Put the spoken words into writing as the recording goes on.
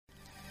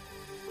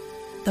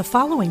The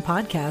following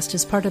podcast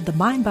is part of the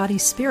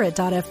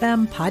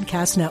MindBodySpirit.fm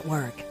podcast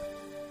network.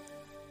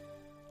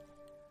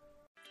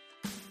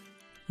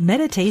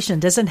 Meditation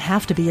doesn't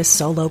have to be a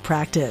solo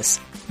practice.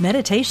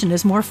 Meditation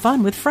is more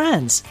fun with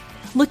friends.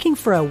 Looking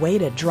for a way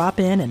to drop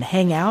in and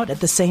hang out at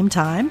the same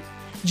time?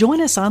 Join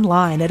us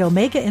online at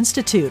Omega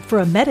Institute for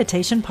a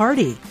meditation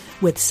party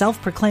with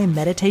self-proclaimed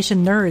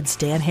meditation nerds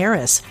Dan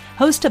Harris,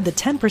 host of the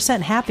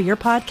 10% Happier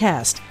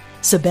podcast,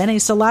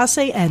 Sebene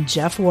Selassie, and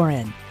Jeff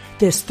Warren.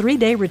 This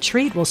 3-day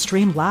retreat will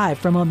stream live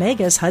from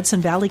Omega's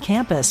Hudson Valley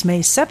campus May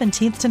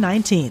 17th to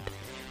 19th.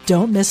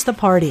 Don't miss the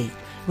party.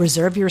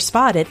 Reserve your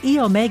spot at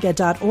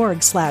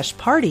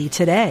eomega.org/party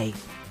today.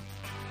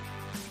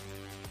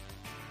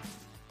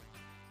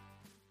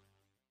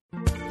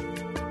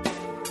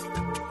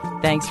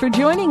 Thanks for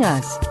joining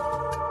us.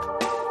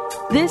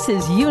 This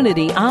is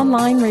Unity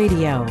Online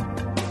Radio,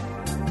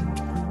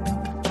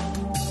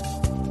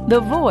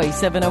 the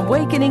voice of an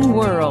awakening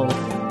world.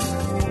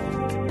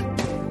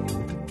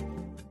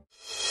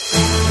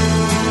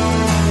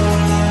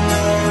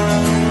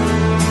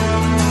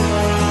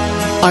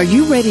 Are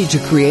you ready to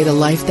create a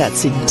life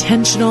that's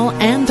intentional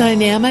and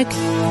dynamic?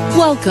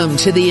 Welcome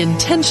to The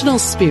Intentional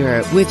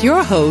Spirit with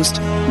your host,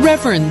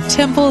 Reverend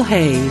Temple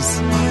Hayes.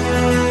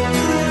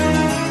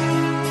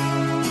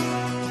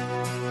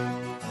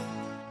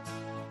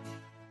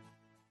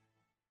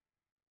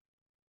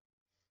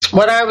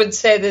 What I would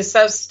say,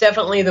 that's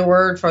definitely the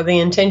word for the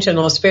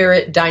intentional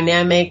spirit: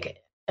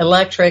 dynamic,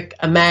 electric,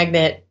 a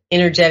magnet,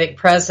 energetic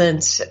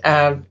presence,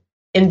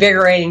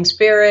 invigorating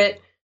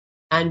spirit,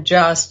 and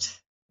just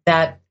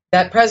that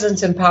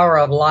presence and power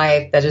of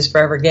life that is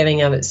forever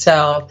giving of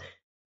itself.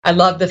 I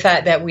love the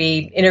fact that we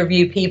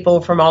interview people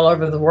from all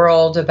over the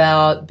world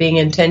about being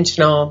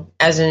intentional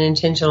as an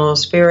intentional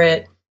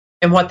spirit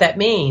and what that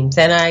means.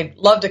 And I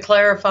love to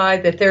clarify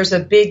that there's a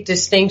big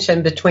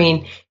distinction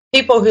between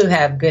people who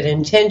have good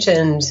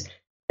intentions.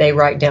 They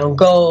write down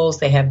goals,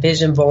 they have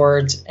vision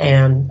boards,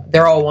 and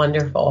they're all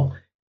wonderful.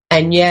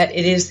 And yet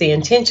it is the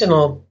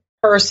intentional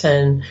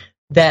person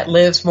that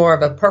lives more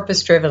of a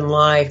purpose-driven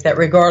life, that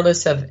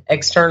regardless of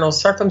external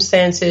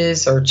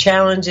circumstances or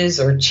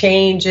challenges or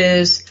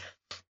changes,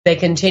 they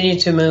continue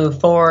to move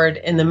forward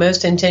in the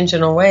most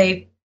intentional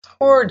way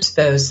towards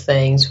those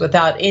things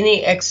without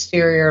any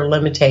exterior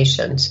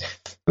limitations.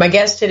 My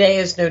guest today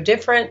is no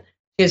different.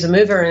 She is a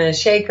mover and a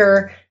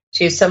shaker.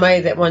 She is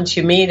somebody that once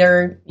you meet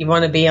her, you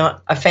want to be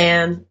a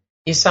fan.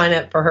 You sign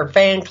up for her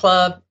fan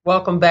club.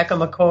 Welcome, Becca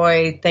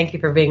McCoy. Thank you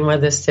for being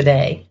with us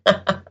today.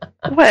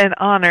 What an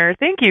honor.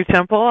 Thank you,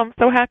 Temple. I'm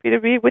so happy to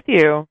be with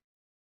you.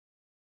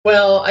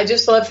 Well, I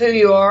just love who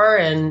you are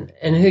and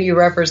who you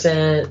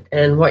represent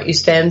and what you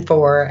stand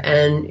for.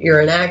 And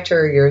you're an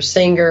actor, you're a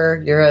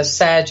singer, you're a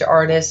Sag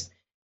artist,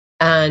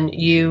 and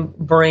you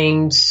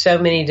bring so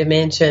many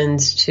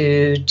dimensions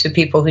to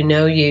people who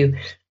know you.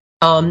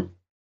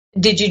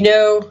 Did you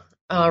know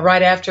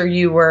right after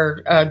you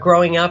were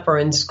growing up or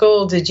in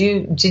school, did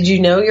you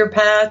know your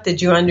path?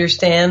 Did you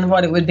understand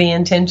what it would be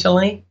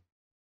intentionally?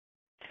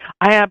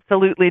 I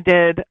absolutely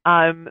did.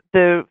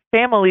 The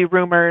family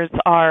rumors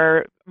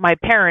are my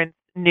parents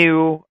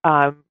knew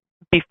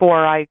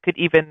before I could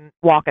even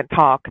walk and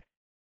talk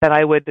that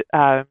I would,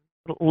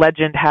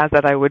 legend has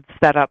it, I would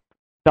set up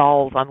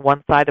dolls on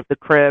one side of the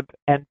crib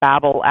and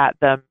babble at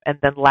them and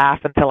then laugh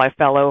until I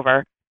fell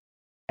over.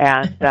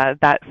 And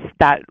that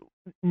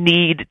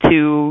need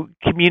to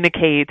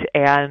communicate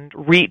and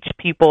reach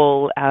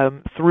people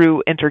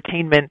through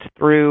entertainment,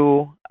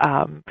 through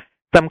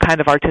some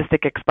kind of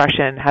artistic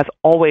expression has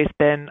always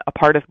been a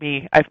part of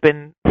me. I've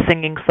been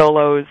singing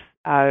solos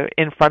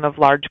in front of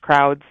large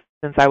crowds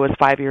since I was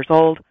 5 years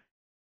old.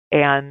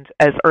 And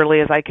as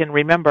early as I can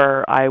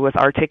remember, I was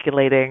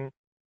articulating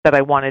that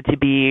I wanted to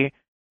be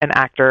an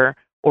actor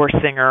or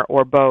singer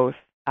or both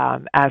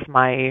as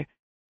my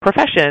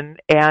profession.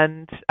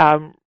 And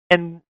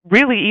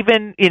really,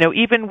 even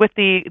with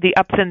the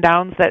ups and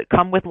downs that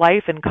come with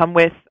life and come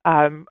with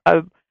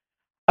a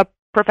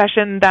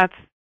profession that's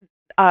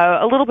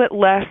a little bit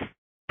less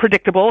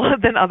predictable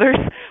than others,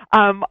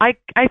 I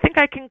think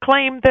I can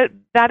claim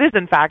that is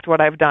in fact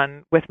what I've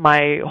done with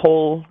my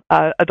whole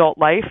adult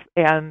life,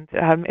 and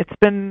it's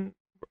been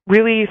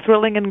really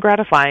thrilling and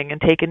gratifying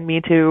and taken me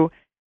to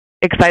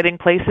exciting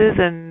places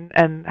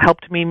and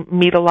helped me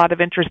meet a lot of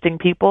interesting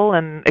people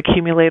and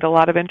accumulate a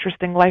lot of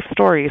interesting life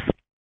stories.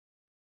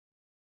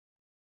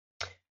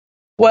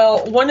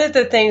 Well, one of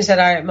the things that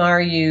I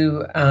admire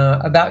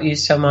about you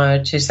so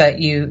much is that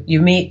you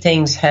meet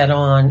things head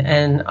on,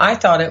 and I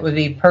thought it would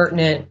be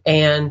pertinent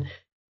and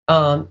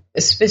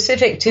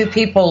specific to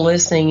people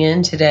listening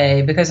in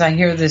today, because I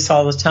hear this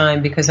all the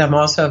time because I'm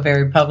also a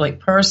very public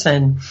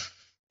person,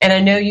 and I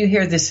know you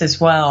hear this as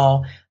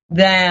well,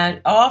 that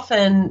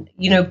often,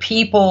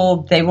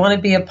 people, they want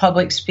to be a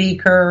public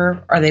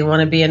speaker or they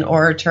want to be an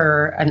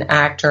orator, an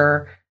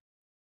actor,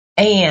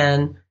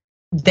 and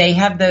they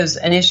have those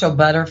initial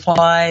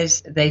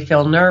butterflies. They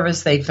feel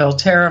nervous. They feel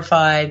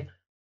terrified.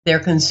 They're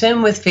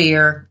consumed with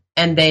fear,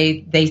 and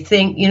they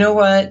think, you know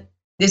what?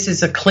 This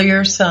is a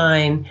clear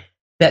sign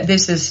that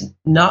this is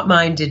not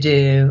mine to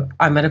do.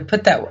 I'm going to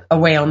put that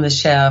away on the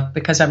shelf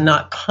because I'm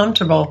not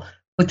comfortable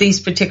with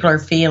these particular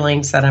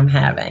feelings that I'm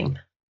having.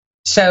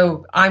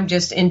 So I'm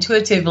just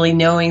intuitively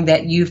knowing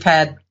that you've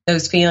had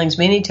those feelings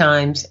many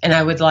times, and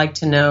I would like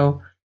to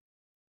know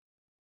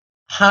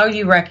how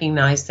you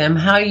recognize them,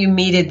 how you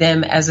meted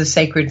them as a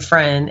sacred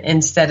friend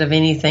instead of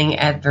anything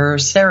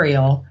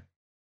adversarial,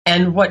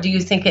 and what do you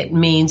think it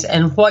means,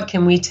 and what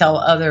can we tell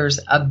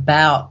others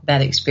about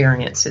that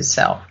experience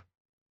itself?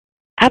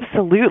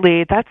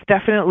 Absolutely. That's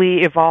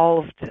definitely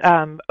evolved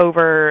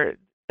over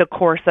the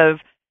course of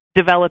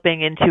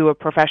developing into a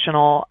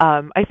professional.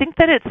 I think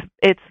that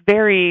it's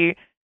very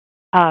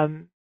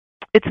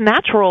it's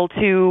natural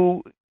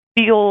to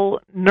feel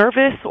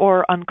nervous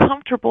or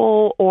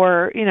uncomfortable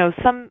or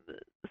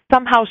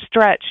somehow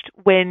stretched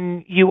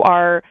when you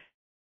are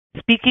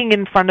speaking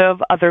in front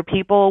of other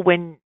people,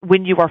 when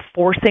you are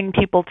forcing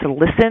people to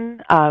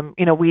listen.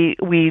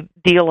 We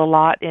deal a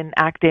lot in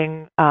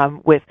acting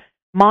with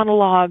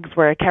monologues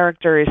where a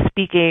character is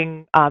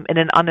speaking in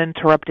an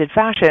uninterrupted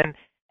fashion,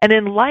 and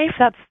in life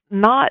that's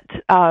not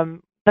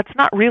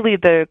really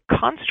the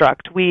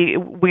construct.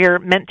 We're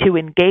meant to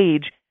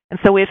engage, and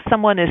so if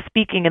someone is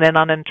speaking in an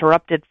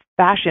uninterrupted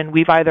fashion,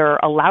 we've either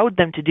allowed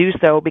them to do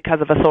so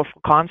because of a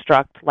social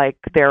construct, like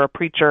they're a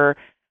preacher,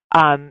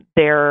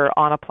 they're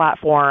on a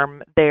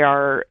platform, they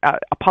are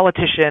a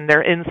politician,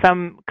 they're in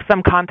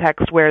some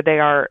context where they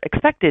are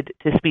expected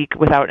to speak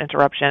without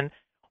interruption,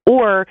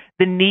 or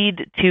the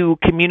need to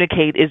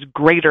communicate is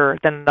greater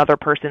than another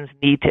person's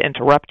need to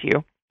interrupt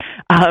you.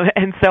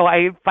 And so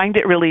I find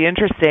it really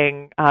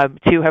interesting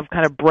to have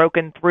kind of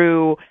broken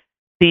through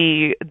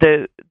the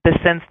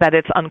sense that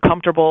it's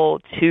uncomfortable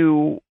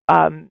to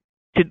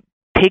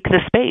take the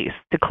space,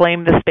 to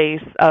claim the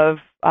space of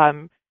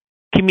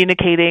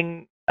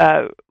communicating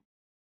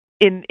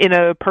in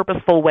a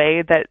purposeful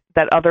way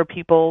that other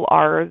people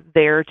are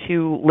there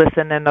to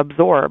listen and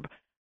absorb.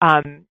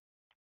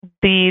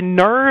 The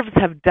nerves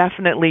have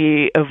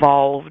definitely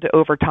evolved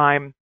over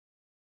time,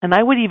 and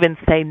I would even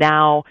say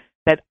now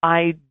that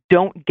I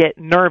don't get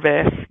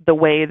nervous the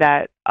way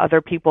that other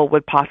people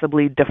would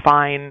possibly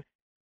define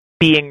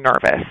being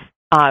nervous.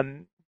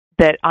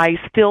 That I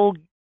still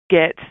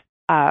get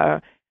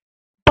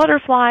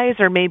butterflies,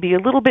 or maybe a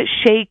little bit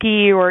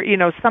shaky, or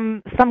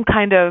some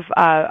kind of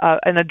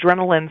an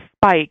adrenaline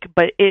spike,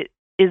 but it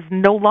is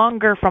no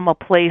longer from a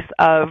place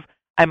of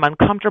I'm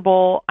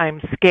uncomfortable, I'm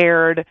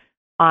scared,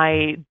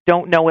 I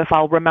don't know if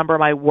I'll remember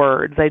my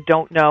words, I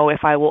don't know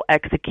if I will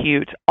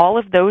execute. All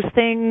of those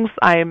things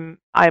I'm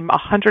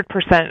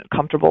 100%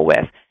 comfortable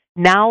with.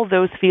 Now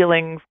those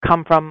feelings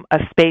come from a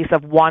space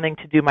of wanting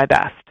to do my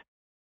best,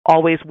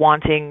 always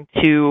wanting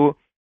to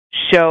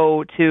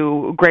show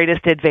to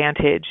greatest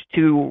advantage,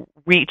 to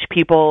reach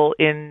people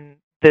in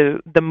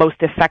the most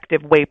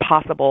effective way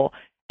possible.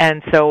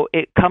 And so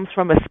it comes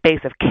from a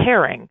space of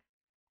caring.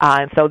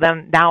 And so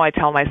then now I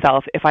tell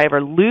myself, if I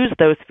ever lose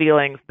those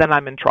feelings, then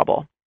I'm in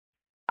trouble.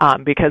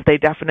 Because they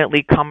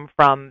definitely come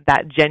from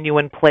that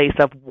genuine place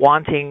of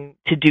wanting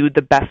to do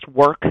the best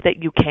work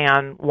that you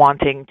can,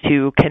 wanting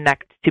to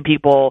connect to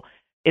people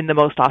in the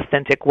most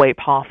authentic way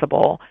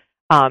possible.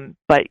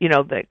 But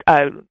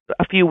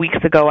a few weeks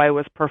ago, I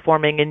was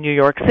performing in New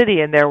York City,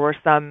 and there were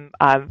some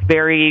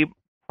very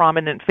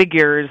prominent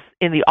figures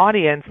in the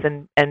audience,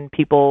 and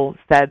people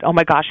said, "Oh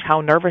my gosh,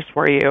 how nervous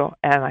were you?"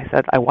 And I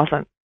said, "I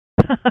wasn't."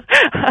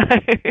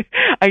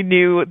 I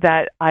knew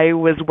that I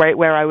was right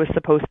where I was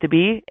supposed to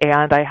be,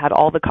 and I had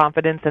all the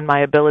confidence in my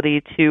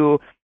ability to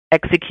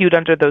execute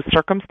under those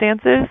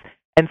circumstances.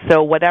 And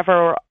so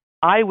whatever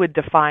I would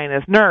define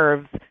as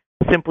nerves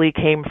simply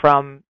came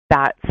from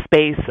that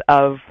space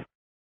of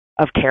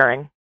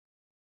caring.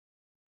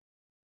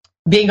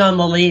 Being on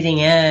the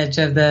leading edge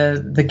of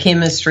the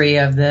chemistry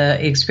of the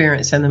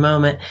experience in the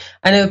moment.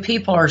 I know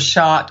people are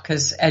shocked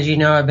because, as you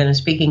know, I've been a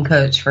speaking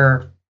coach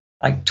for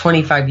like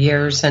 25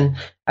 years, and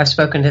I've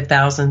spoken to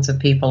thousands of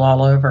people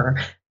all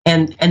over,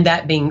 and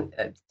that being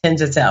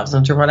tens of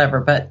thousands or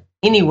whatever. But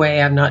anyway,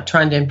 I'm not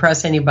trying to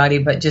impress anybody,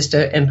 but just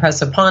to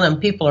impress upon them.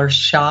 People are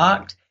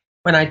shocked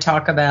when I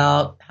talk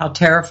about how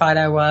terrified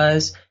I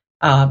was.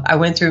 I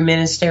went through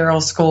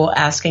ministerial school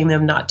asking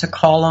them not to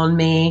call on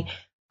me.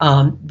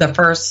 The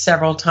first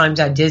several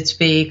times I did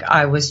speak,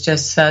 I was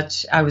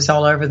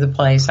all over the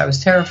place. I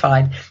was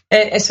terrified.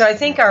 And so I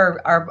think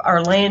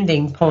our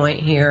landing point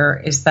here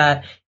is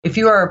that if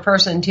you are a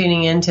person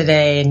tuning in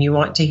today and you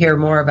want to hear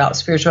more about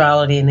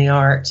spirituality and the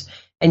arts,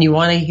 and you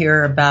want to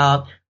hear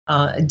about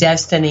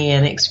destiny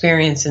and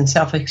experience and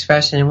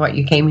self-expression and what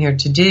you came here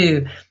to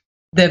do,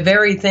 the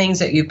very things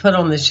that you put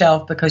on the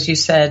shelf because you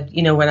said,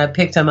 when I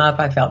picked them up,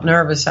 I felt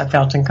nervous, I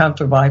felt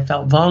uncomfortable, I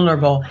felt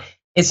vulnerable.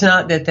 It's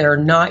not that they're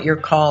not your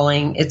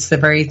calling. It's the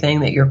very thing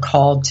that you're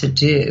called to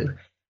do.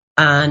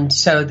 And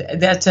so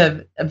that's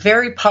a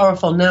very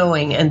powerful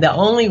knowing. And the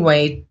only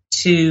way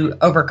to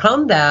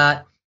overcome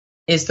that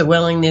is the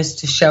willingness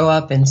to show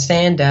up and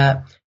stand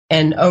up.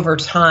 And over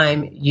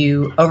time,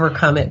 you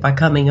overcome it by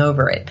coming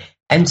over it.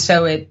 And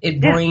so it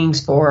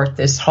brings forth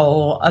this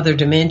whole other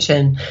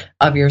dimension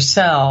of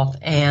yourself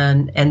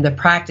and the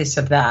practice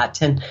of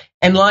that. And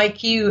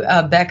like you,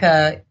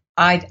 Becca,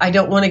 I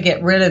don't want to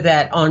get rid of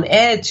that on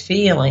edge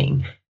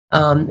feeling,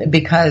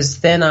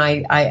 because then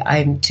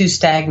I'm too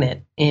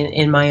stagnant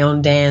in my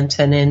own dance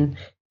and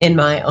in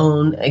my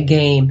own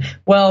game.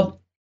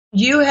 Well,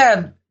 you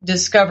have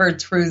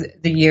discovered through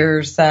the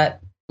years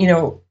that,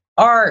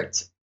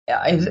 art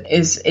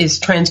is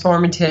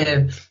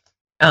transformative.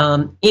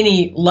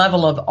 Any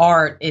level of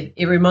art,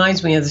 it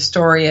reminds me of the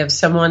story of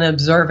someone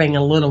observing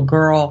a little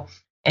girl,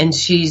 and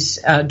she's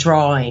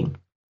drawing,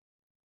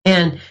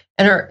 and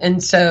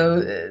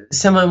so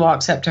someone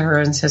walks up to her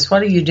and says,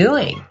 "What are you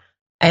doing?"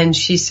 And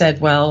she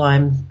said, "Well,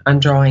 I'm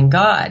drawing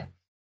God."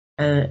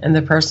 And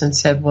the person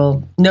said,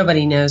 "Well,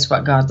 nobody knows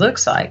what God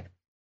looks like."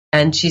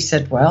 And she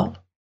said, "Well,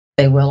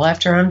 they will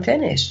after I'm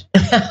finished."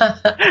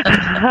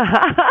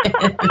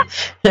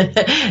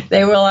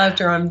 They will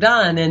after I'm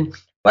done. And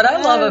what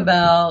I love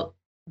about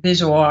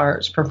visual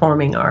arts,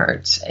 performing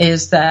arts,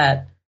 is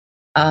that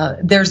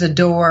there's a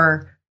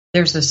door,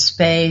 there's a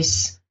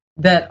space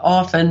that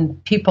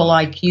often people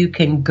like you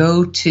can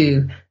go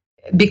to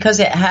because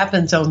it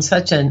happens on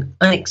such an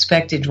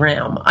unexpected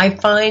realm. I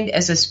find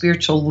as a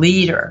spiritual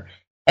leader,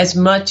 as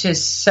much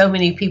as so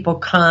many people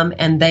come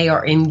and they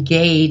are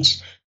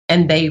engaged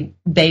and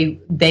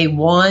they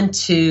want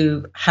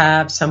to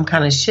have some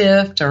kind of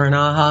shift or an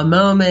aha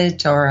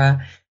moment or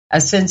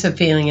a sense of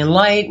feeling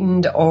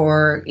enlightened,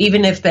 or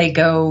even if they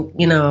go,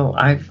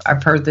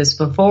 I've heard this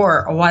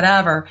before or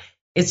whatever,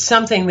 it's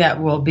something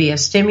that will be a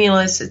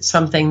stimulus. It's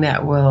something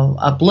that will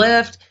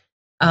uplift.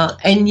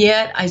 And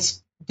yet I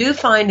do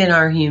find in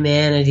our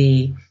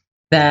humanity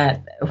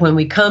that when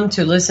we come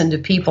to listen to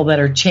people that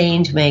are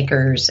change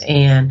makers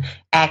and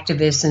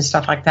activists and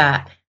stuff like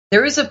that,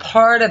 there is a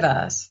part of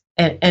us,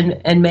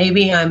 and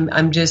maybe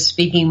I'm just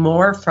speaking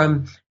more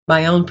from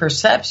my own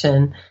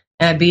perception.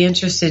 I'd be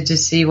interested to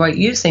see what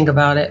you think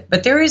about it.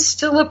 But there is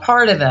still a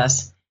part of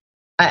us.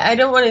 I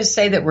don't want to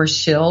say that we're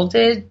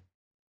shielded,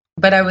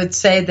 but I would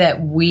say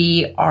that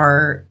we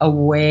are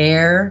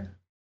aware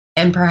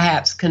and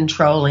perhaps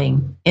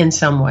controlling in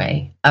some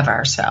way of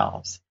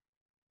ourselves.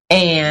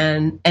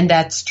 And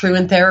that's true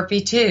in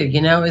therapy too.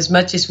 As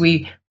much as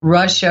we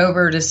rush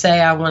over to say,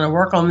 I want to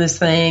work on this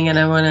thing and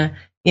I want to,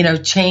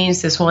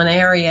 change this one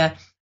area,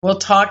 we'll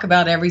talk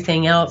about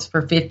everything else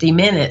for 50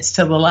 minutes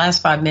till the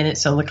last 5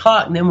 minutes on the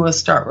clock, and then we'll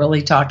start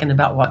really talking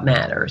about what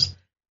matters.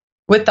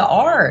 With the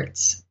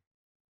arts,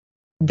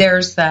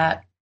 there's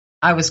that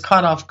I was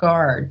caught off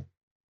guard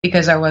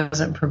because I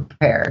wasn't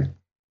prepared,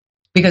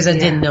 because I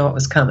didn't know it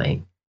was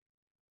coming.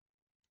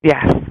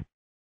 Yes.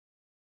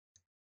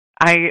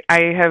 I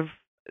have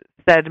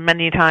said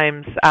many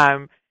times,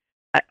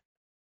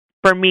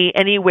 for me,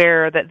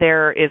 anywhere that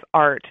there is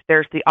art,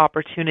 there's the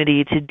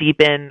opportunity to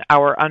deepen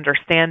our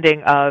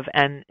understanding of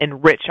and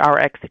enrich our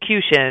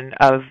execution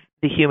of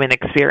the human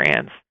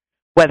experience,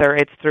 whether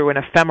it's through an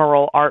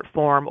ephemeral art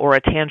form or a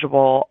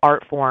tangible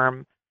art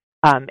form.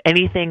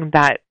 Anything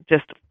that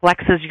just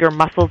flexes your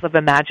muscles of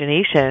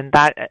imagination,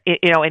 that,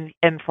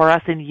 and for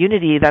us in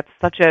Unity, that's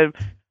such a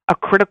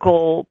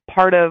critical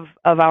part of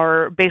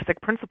our basic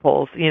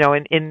principles,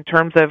 in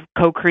terms of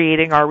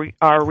co-creating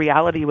our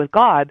reality with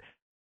God.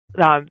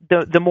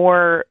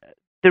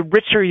 The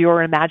richer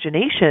your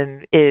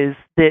imagination is,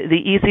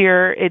 the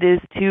easier it is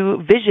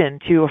to vision,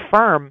 to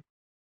affirm,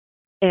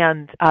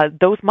 and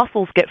those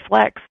muscles get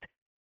flexed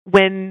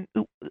when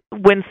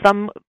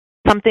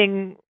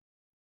something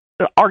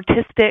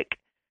artistic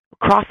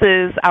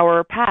crosses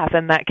our path,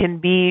 and that can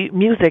be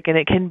music, and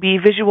it can be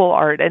visual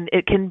art, and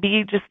it can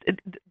be just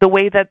the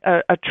way that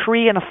a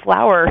tree and a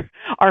flower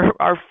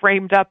are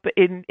framed up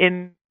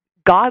in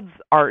God's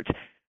art.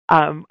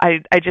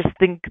 I just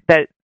think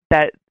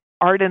that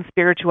art and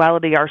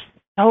spirituality are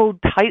so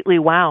tightly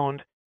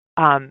wound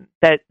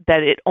that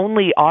it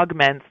only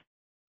augments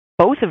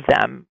both of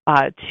them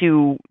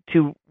to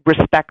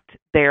respect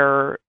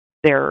their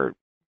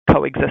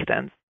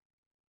coexistence.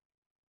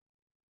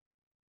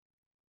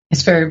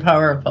 It's very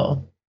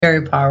powerful,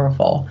 very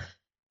powerful.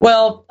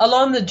 Well,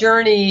 along the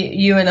journey,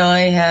 you and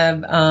I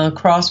have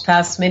crossed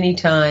paths many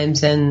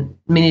times in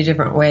many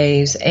different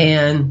ways,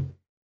 and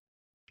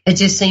it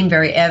just seemed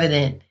very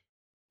evident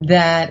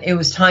that it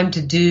was time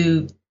to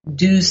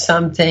do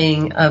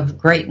something of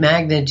great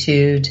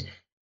magnitude,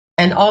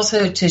 and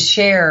also to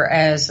share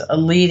as a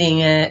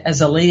leading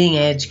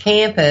edge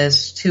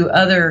campus to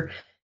other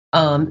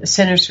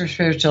centers for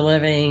spiritual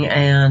living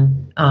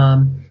and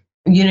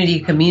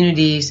Unity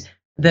communities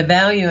the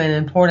value and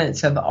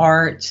importance of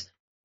art,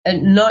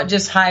 and not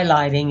just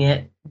highlighting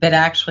it, but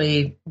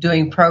actually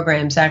doing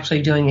programs,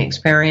 actually doing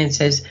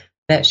experiences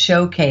that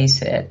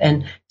showcase it.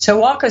 And so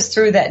walk us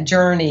through that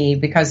journey,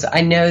 because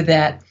I know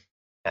that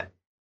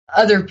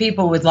other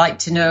people would like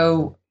to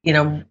know,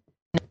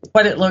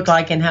 what it looked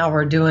like and how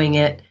we're doing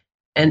it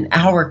and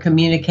how we're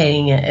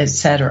communicating it, et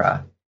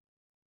cetera.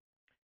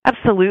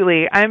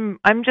 Absolutely. I'm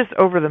just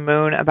over the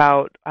moon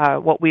about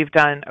what we've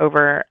done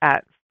over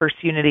at First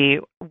Unity.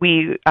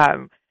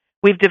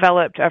 we've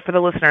developed, for the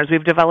listeners,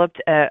 we've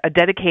developed a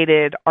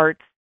dedicated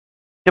arts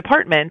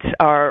department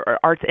or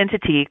arts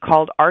entity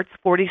called Arts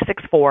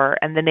 464,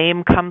 and the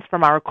name comes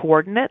from our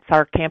coordinates.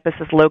 Our campus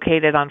is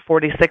located on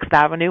 46th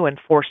Avenue and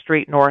 4th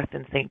Street North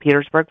in St.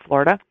 Petersburg,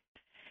 Florida.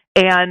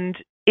 And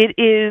it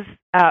is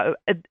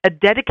a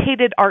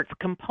dedicated arts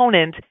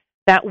component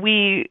that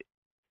we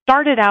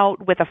started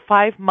out with a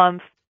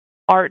 5-month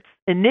arts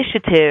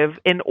initiative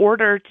in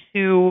order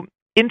to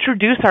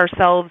introduce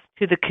ourselves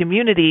to the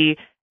community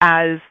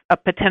as a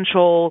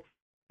potential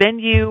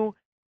venue,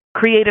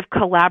 creative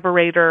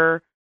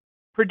collaborator,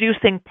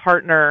 producing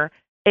partner,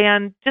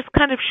 and just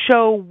kind of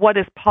show what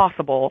is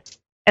possible.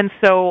 And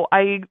so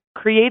I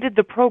created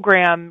the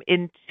program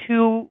in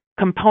 2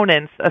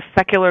 components, a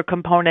secular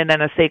component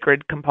and a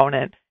sacred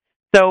component.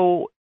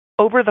 So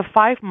over the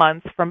 5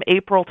 months, from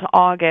April to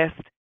August,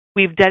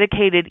 we've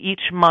dedicated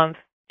each month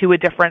to a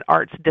different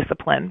arts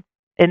discipline.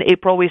 In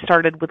April, we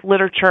started with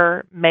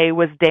literature. May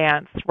was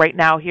dance. Right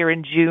now, here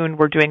in June,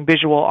 we're doing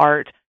visual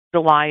art.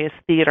 July is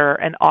theater,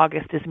 and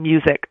August is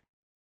music.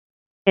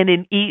 And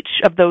in each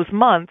of those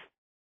months,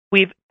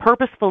 we've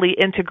purposefully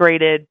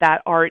integrated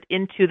that art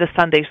into the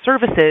Sunday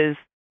services,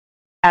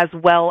 as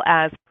well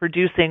as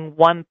producing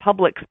one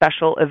public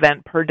special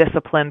event per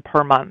discipline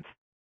per month.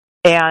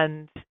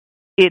 And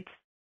it's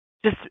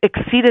just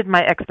exceeded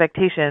my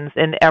expectations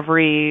in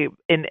every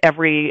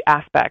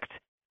aspect.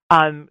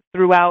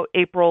 Throughout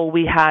April,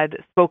 we had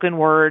spoken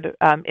word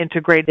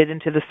integrated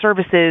into the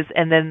services,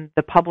 and then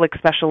the public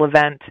special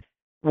event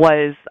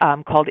was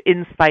called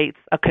Insights,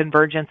 a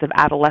Convergence of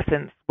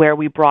Adolescence, where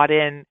we brought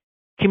in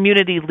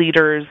community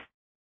leaders,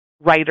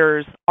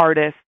 writers,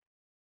 artists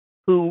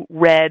who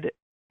read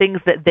things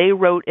that they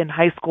wrote in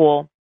high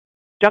school,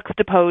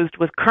 juxtaposed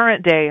with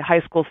current-day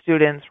high school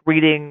students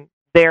reading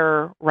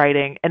their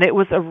writing. And it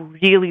was a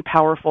really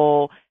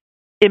powerful,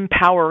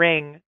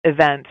 empowering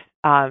event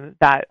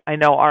that I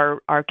know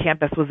our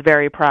campus was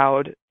very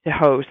proud to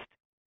host.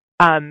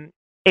 And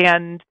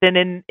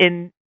then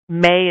in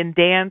May in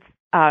dance,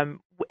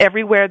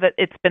 everywhere that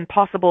it's been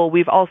possible,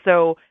 we've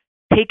also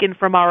taken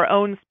from our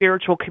own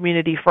spiritual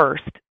community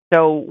first.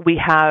 So we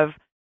had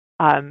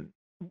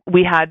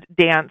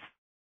dance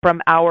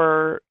from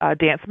our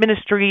dance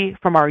ministry,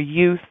 from our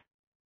youth.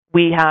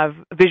 We have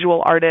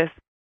visual artists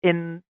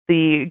in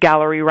the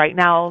gallery right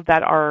now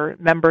that are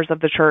members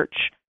of the church.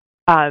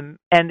 And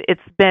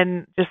it's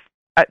been just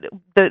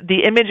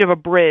the image of a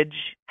bridge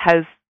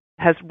has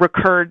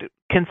recurred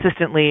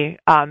consistently,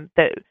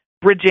 that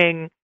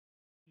bridging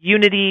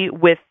unity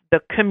with the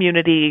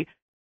community,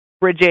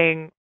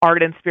 bridging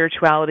art and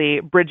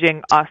spirituality,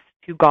 bridging us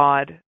to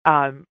God,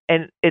 and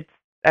it's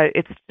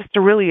just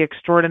a really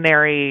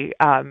extraordinary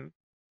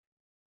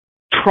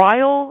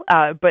trial.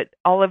 But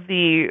all of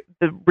the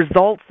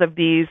results of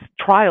these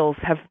trials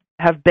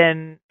have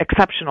been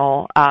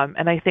exceptional,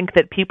 and I think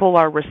that people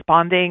are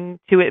responding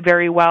to it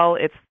very well.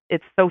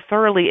 It's so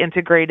thoroughly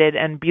integrated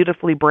and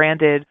beautifully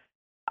branded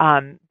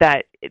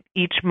that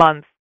each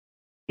month,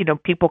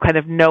 people kind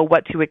of know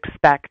what to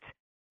expect.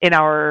 In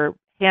our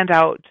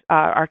handout,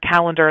 our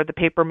calendar, the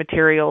paper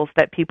materials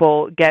that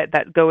people get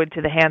that go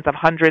into the hands of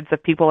hundreds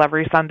of people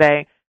every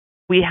Sunday,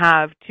 we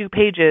have 2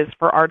 pages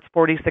for Arts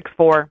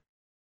 464,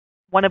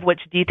 one of which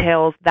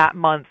details that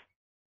month's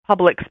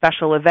public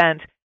special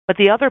event. But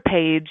the other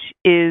page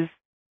is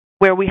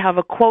where we have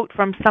a quote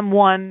from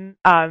someone,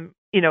 from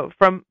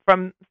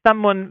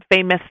someone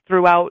famous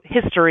throughout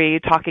history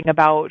talking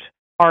about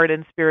art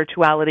and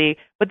spirituality.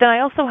 But then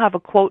I also have a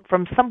quote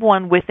from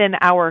someone within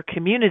our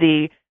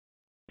community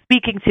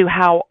speaking to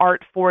how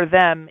art for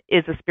them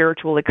is a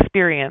spiritual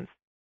experience.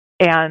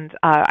 And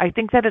I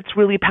think that it's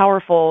really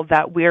powerful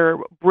that we're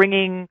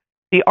bringing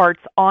the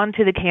arts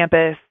onto the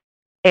campus,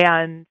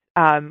 and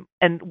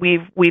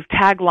we've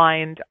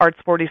taglined Arts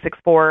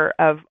 464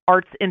 of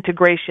arts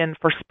integration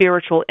for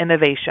spiritual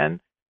innovation,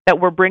 that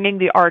we're bringing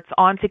the arts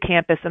onto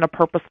campus in a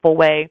purposeful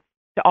way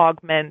to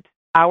augment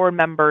our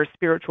members'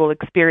 spiritual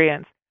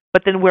experience.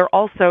 But then we're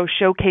also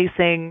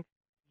showcasing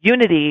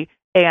unity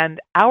and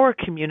our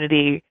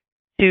community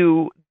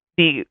to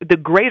the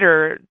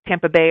greater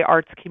Tampa Bay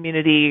arts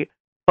community,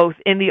 both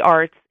in the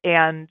arts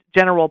and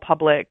general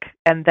public.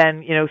 And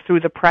then,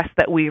 through the press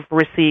that we've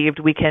received,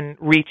 we can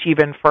reach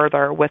even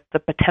further with the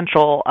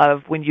potential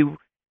of when you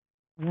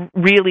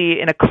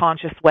really, in a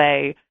conscious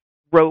way,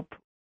 rope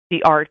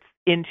the arts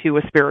into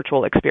a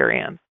spiritual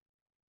experience.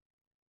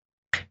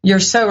 You're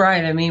so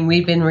right. I mean,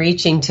 we've been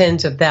reaching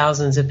tens of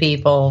thousands of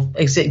people.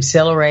 It's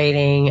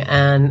exhilarating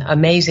and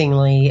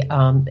amazingly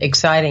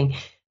exciting.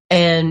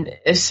 And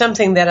it's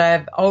something that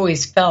I've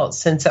always felt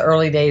since the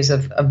early days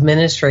of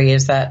ministry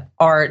is that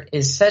art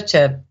is such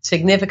a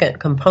significant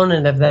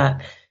component of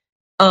that.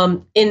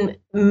 In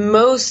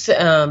most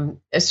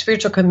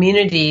spiritual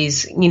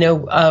communities,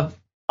 of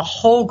a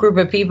whole group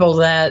of people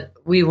that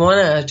we want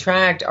to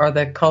attract are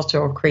the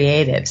cultural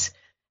creatives.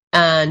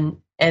 And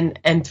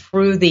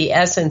through the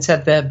essence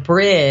of the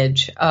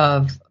bridge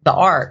of the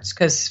arts,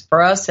 because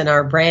for us in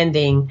our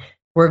branding,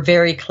 we're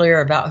very clear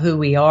about who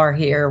we are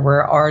here.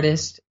 We're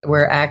artists,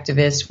 we're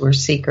activists, we're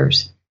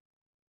seekers.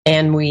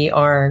 And we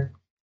are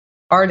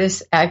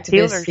artists,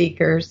 activists,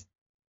 seekers.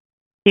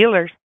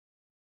 Healers.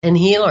 And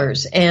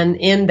healers. And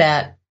in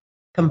that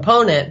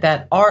component,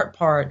 that art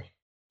part,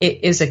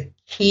 it is a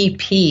key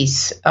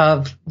piece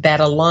of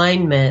that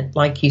alignment,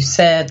 like you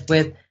said,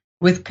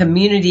 with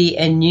community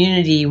and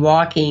unity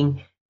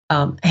walking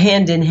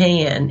hand in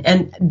hand.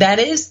 And that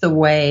is the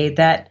way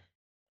that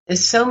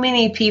so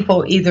many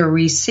people either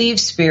receive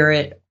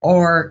spirit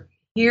or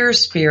hear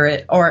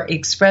spirit or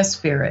express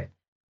spirit,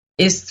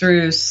 is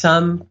through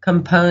some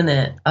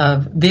component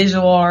of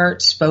visual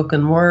art,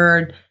 spoken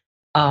word,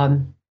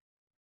 all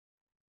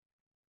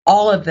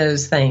of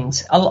those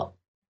things.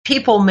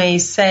 People may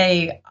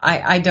say,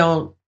 I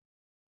don't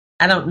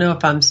know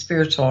if I'm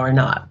spiritual or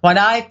not. What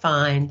I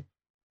find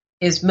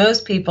is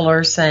most people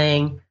are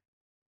saying,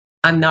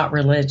 I'm not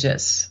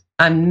religious.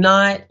 I'm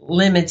not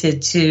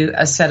limited to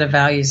a set of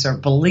values or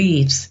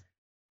beliefs,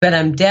 but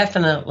I'm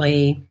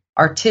definitely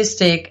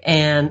artistic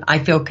and I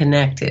feel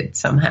connected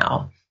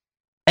somehow.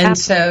 And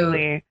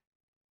Absolutely.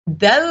 So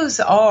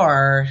those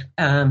are,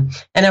 and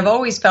I've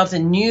always felt a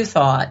new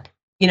thought.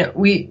 You know,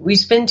 we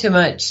spend too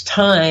much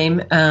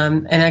time,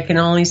 and I can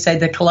only say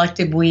the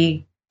collective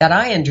we that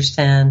I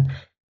understand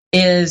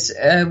is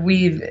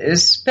we've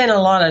spent a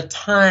lot of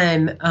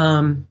time,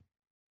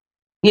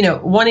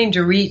 wanting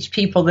to reach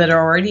people that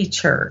are already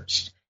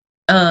churched.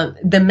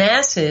 The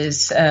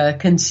masses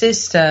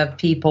consist of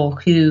people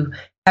who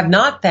have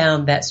not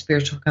found that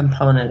spiritual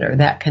component or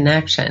that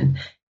connection.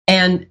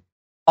 And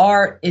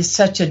art is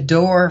such a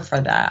door for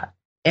that.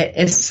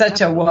 It's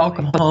such a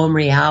welcome home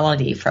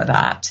reality for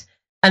that.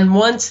 And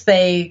once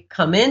they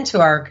come into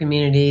our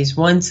communities,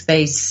 once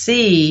they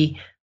see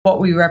what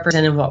we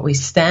represent and what we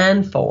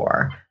stand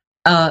for,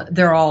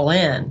 they're all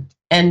in.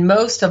 And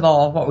most of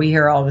all, what we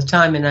hear all the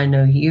time, and I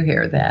know you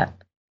hear that,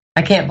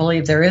 I can't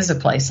believe there is a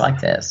place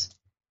like this.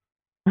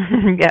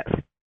 Yes.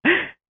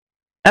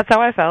 That's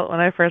how I felt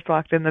when I first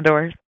walked in the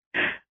doors.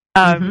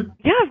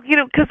 Yeah,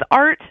 because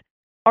art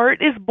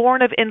is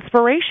born of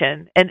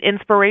inspiration, and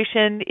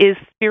inspiration is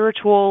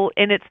spiritual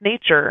in its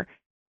nature.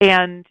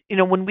 And,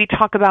 when we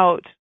talk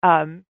about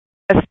a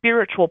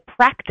spiritual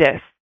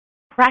practice,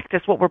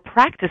 what we're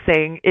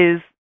practicing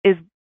is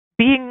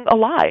being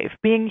alive,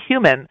 being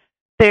human.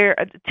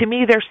 To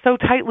me, they're so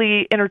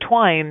tightly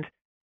intertwined.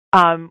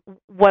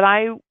 What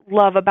I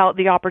love about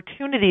the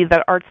opportunity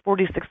that Arts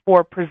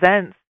 46.4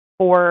 presents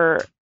for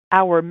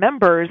our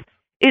members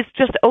is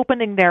just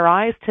opening their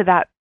eyes to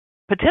that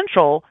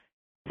potential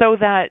so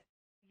that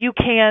you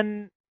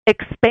can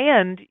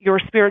expand your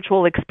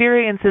spiritual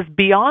experiences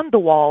beyond the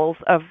walls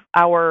of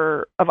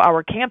our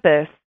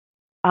campus.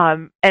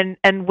 And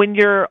when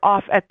you're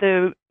off at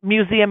the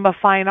Museum of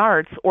Fine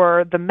Arts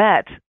or the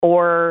Met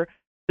or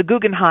the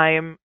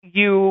Guggenheim,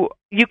 you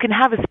can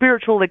have a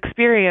spiritual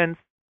experience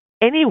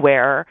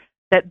anywhere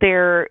that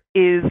there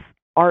is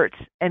art,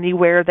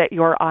 anywhere that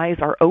your eyes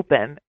are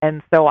open.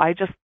 And so I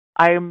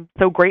am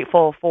so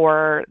grateful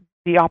for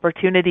the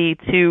opportunity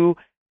to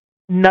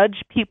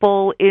nudge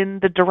people in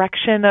the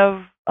direction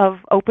of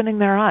opening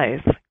their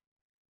eyes.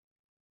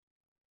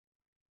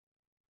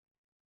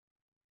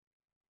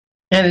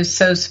 That is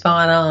so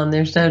spot on.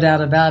 There's no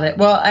doubt about it.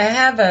 Well, I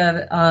have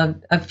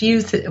a few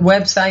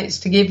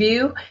websites to give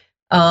you.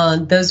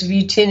 Those of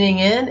you tuning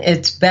in,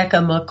 it's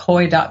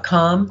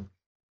BeccaMcCoy.com.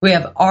 We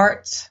have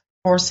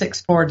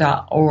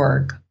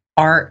arts464.org,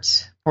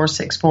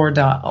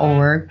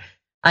 arts464.org.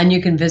 And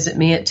you can visit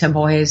me at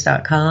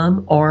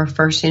templehayes.com or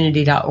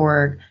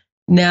firstunity.org.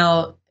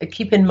 Now,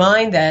 keep in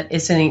mind that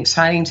it's an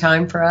exciting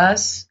time for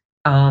us,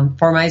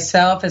 for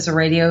myself as a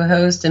radio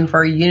host and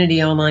for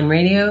Unity Online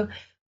Radio,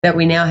 that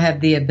we now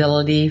have the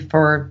ability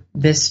for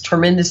this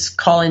tremendous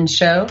call-in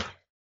show.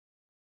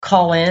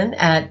 Call in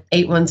at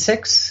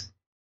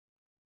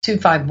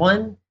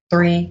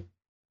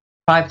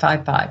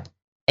 816-251-3555.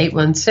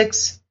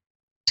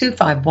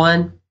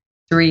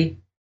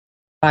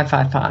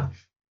 816-251-3555.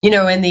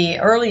 In the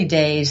early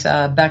days,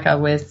 Becca,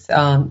 with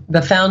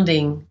the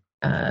founding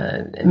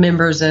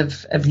members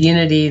of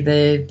Unity,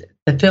 the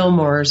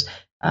Fillmores,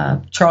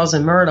 Charles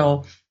and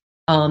Myrtle,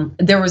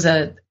 there was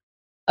a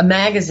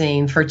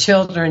magazine for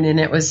children, and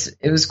it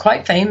was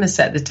quite famous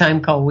at the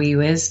time, called Wee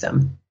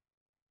Wisdom,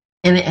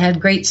 and it had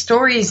great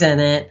stories in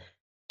it.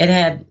 It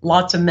had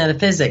lots of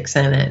metaphysics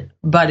in it,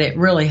 but it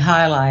really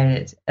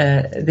highlighted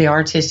the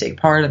artistic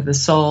part of the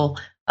soul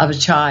of a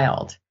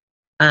child.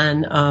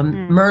 And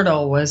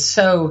Myrtle was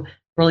so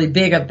really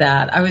big of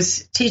that. I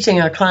was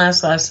teaching a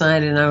class last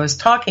night, and I was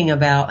talking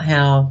about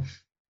how,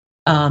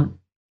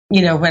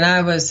 when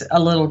I was a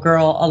little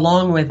girl,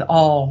 along with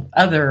all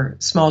other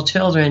small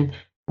children,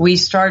 we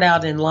start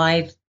out in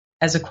life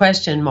as a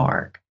question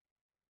mark.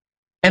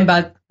 And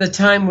by the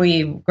time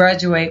we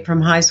graduate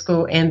from high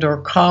school and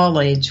or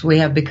college, we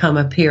have become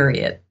a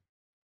period.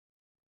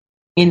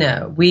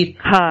 Right?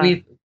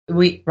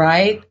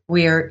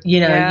 We are,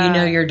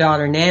 your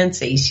daughter,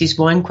 Nancy, she's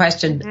one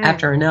question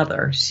after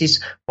another.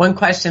 She's one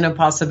question of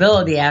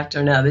possibility after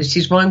another.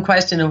 She's one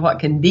question of what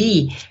can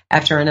be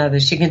after another.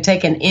 She can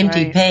take an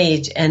empty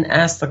page and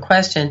ask the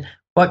question,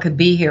 what could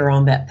be here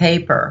on that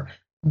paper?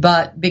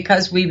 But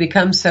because we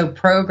become so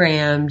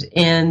programmed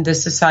in the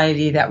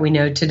society that we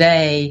know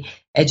today,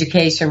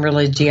 education,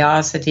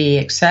 religiosity,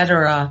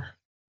 etc.,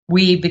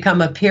 we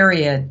become a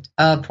period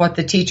of what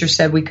the teacher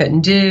said we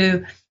couldn't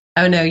do.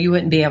 Oh, no, you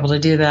wouldn't be able to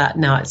do that.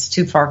 No, it's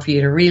too far for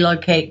you to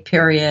relocate,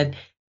 period.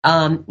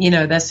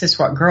 That's just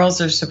what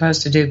girls are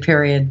supposed to do,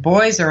 period.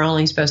 Boys are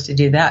only supposed to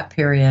do that,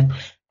 period.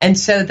 And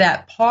so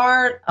that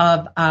part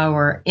of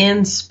our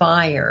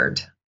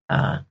inspired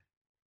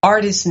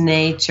artist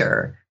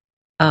nature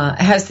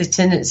has the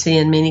tendency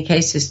in many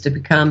cases to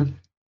become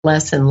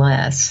less and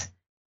less.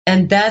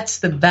 And that's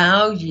the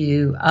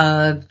value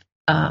of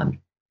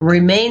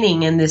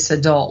remaining in this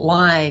adult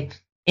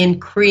life in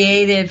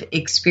creative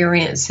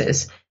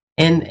experiences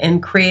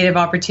and creative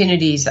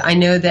opportunities. I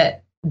know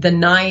that the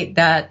night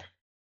that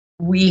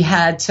we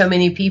had so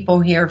many people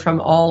here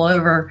from all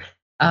over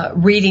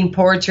reading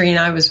poetry, and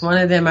I was one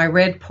of them, I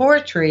read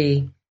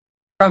poetry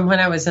from when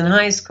I was in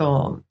high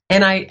school.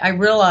 And I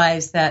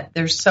realized that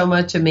there's so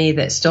much of me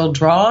that still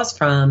draws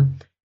from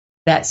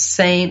those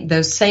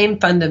same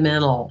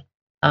fundamental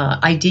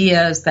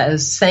ideas,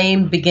 those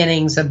same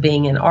beginnings of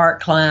being in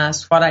art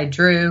class, what I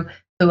drew,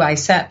 who I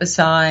sat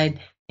beside,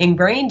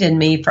 ingrained in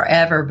me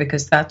forever,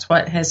 because that's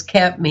what has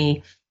kept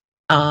me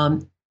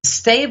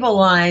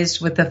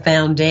stabilized with the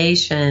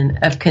foundation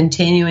of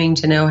continuing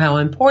to know how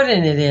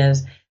important it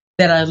is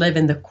that I live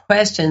in the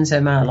questions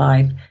in my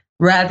life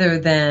rather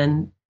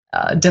than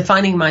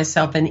defining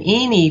myself in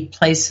any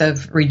place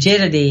of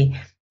rigidity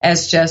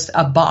as just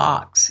a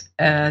box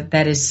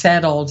that is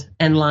settled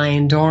and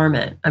lying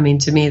dormant. I mean,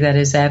 to me, that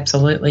is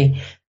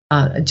absolutely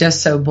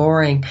just so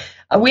boring.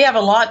 We have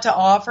a lot to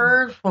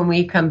offer when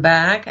we come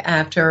back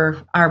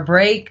after our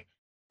break.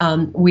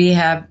 We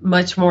have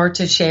much more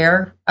to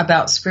share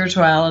about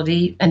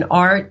spirituality and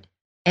art.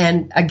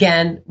 And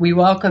again, we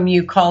welcome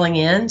you calling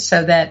in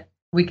so that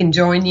we can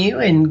join you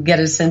and get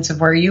a sense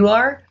of where you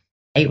are.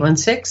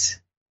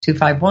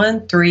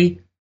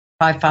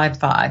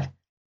 816-251-3555.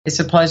 It's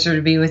a pleasure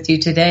to be with you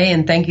today,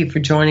 and thank you for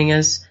joining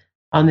us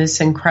on this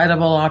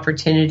incredible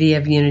opportunity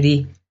of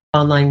Unity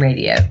Online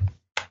Radio.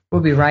 We'll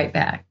be right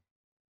back.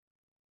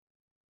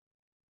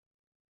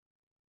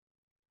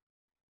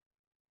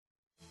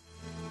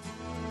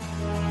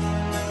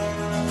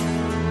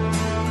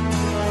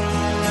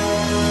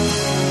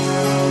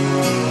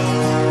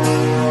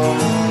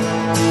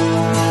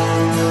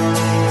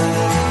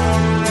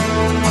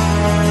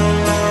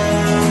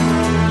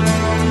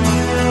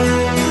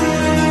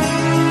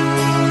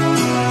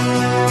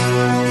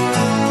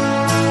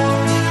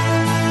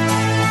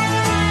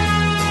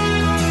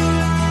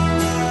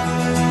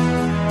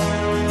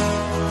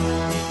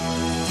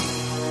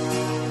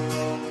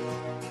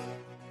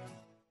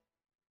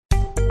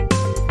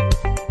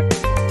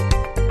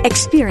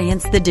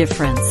 Experience the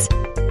difference.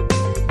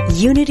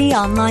 Unity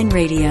Online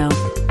Radio.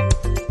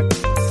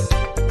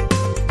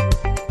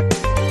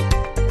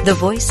 The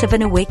voice of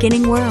an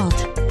awakening world.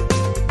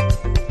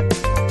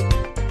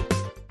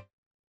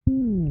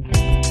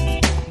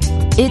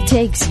 It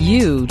takes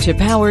you to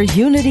power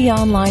Unity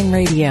Online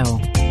Radio.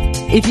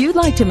 If you'd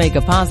like to make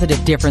a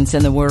positive difference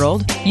in the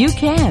world, you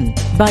can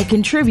by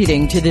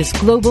contributing to this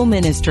global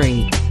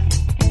ministry.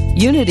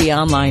 Unity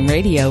Online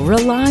Radio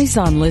relies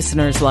on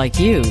listeners like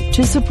you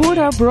to support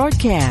our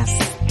broadcasts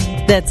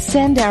that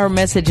send our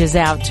messages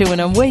out to an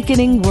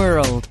awakening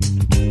world.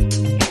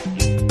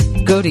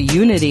 Go to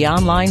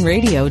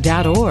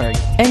unityonlineradio.org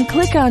and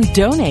click on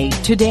Donate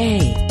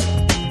today.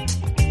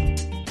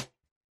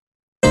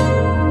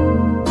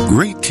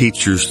 Great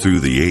teachers through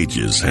the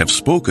ages have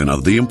spoken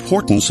of the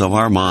importance of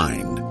our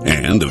mind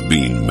and of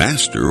being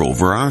master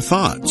over our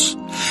thoughts.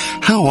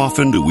 How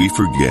often do we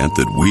forget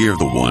that we are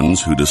the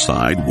ones who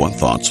decide what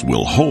thoughts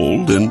we'll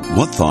hold and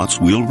what thoughts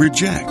we'll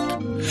reject?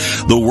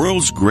 The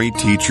world's great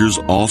teachers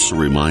also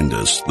remind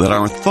us that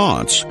our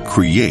thoughts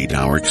create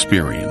our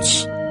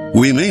experience.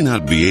 We may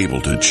not be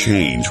able to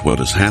change what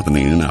is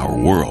happening in our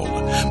world,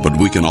 but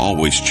we can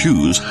always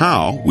choose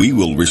how we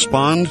will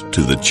respond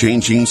to the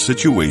changing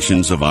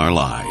situations of our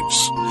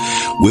lives.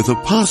 With a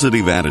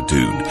positive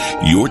attitude,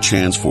 your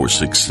chance for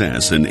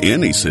success in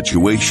any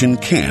situation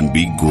can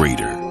be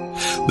greater.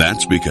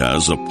 That's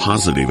because a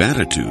positive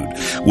attitude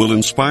will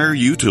inspire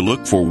you to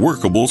look for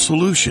workable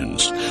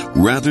solutions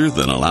rather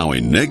than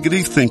allowing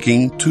negative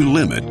thinking to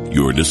limit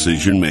your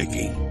decision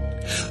making.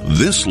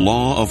 This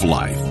law of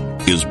life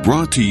is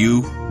brought to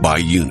you by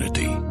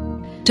Unity.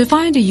 To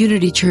find a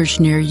Unity Church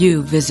near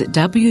you, visit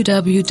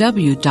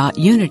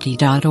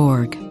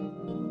www.unity.org.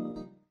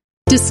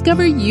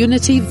 Discover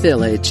Unity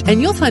Village,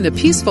 and you'll find a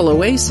peaceful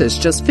oasis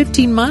just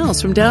 15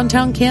 miles from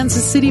downtown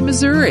Kansas City,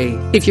 Missouri.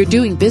 If you're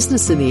doing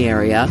business in the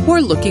area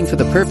or looking for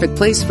the perfect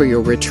place for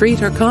your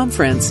retreat or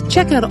conference,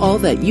 check out all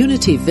that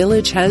Unity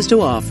Village has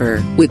to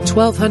offer. With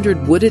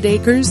 1,200 wooded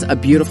acres, a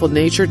beautiful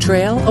nature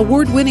trail,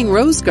 award-winning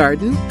rose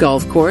garden,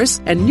 golf course,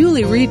 and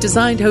newly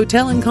redesigned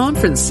hotel and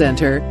conference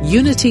center,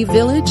 Unity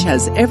Village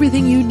has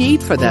everything you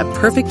need for that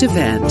perfect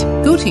event.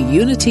 Go to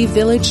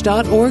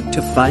unityvillage.org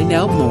to find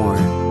out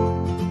more.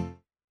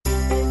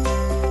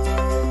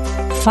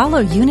 Follow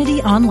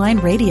Unity Online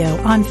Radio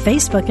on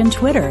Facebook and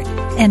Twitter,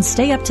 and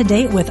stay up to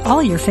date with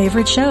all your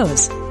favorite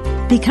shows.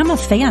 Become a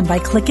fan by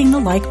clicking the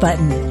like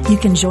button. You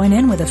can join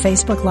in with a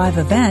Facebook Live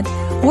event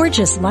or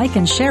just like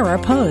and share our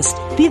post.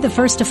 Be the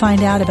first to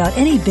find out about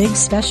any big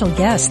special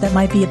guests that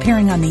might be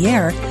appearing on the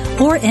air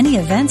or any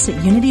events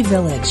at Unity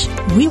Village.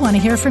 We want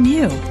to hear from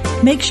you.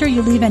 Make sure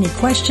you leave any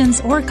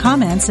questions or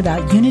comments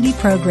about Unity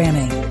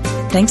programming.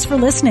 Thanks for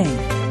listening.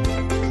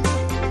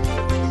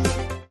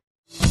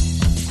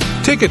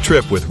 Take a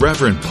trip with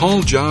Reverend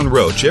Paul John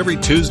Roach every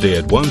Tuesday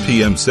at 1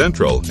 p.m.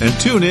 Central and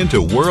tune in to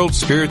World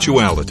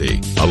Spirituality.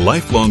 A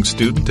lifelong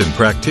student and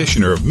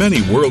practitioner of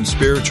many world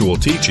spiritual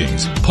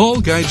teachings,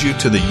 Paul guides you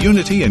to the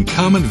unity and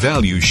common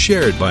values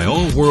shared by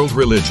all world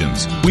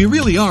religions. We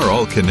really are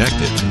all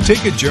connected.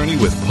 Take a journey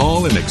with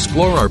Paul and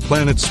explore our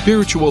planet's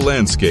spiritual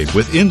landscape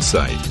with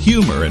insight,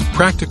 humor, and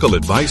practical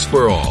advice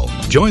for all.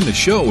 Join the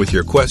show with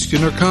your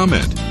question or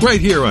comment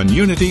right here on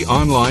Unity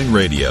Online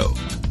Radio.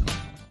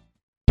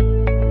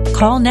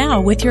 Call now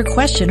with your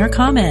question or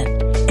comment.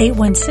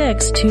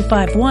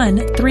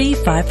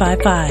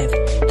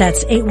 816-251-3555.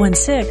 That's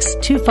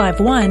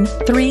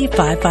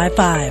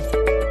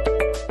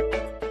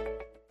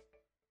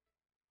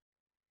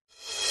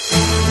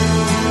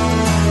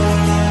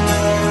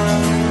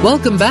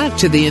Welcome back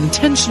to The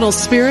Intentional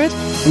Spirit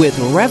with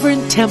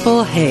Reverend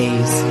Temple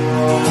Hayes.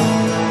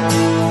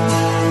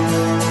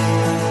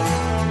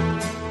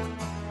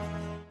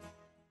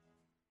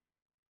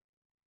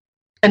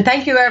 And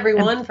thank you,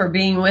 everyone, for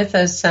being with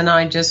us. And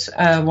I just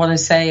want to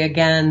say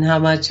again how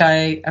much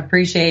I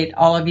appreciate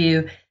all of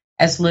you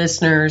as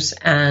listeners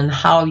and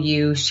how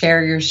you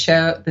share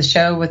the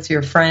show with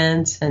your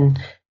friends and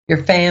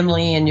your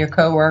family and your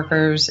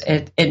coworkers.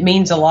 It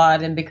means a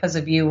lot. And because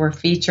of you, we're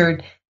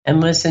featured and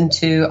listened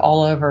to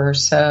all over.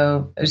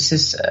 So it's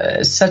just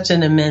such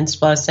an immense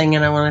blessing.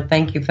 And I want to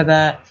thank you for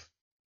that.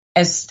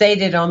 As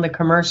stated on the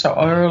commercial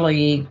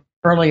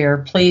earlier,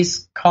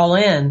 please call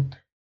in.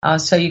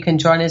 So you can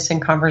join us in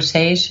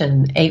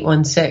conversation,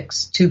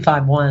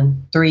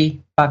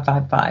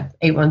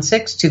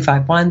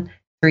 816-251-3555,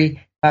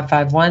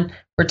 816-251-3551.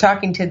 We're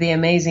talking to the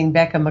amazing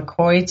Becca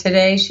McCoy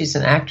today. She's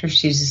an actress.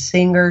 She's a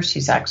singer.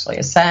 She's actually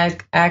a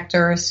SAG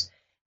actress.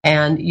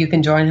 And you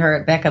can join her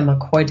at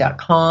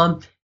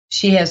beccamccoy.com.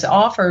 She has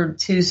offered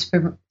to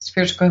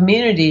spiritual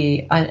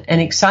community an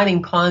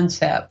exciting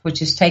concept,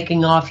 which is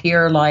taking off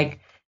here like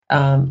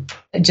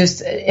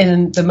just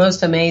in the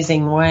most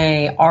amazing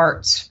way,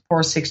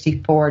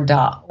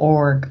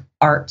 arts464.org,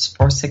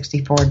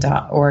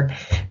 arts464.org.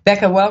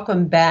 Becca,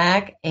 welcome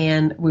back.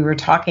 And we were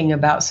talking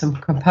about some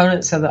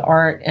components of the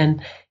art,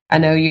 and I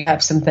know you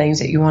have some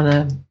things that you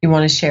want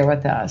to share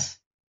with us.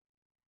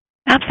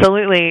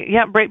 Absolutely.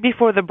 Yeah, right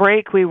before the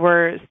break, we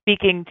were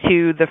speaking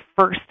to the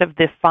first of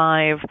the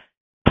 5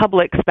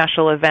 public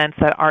special events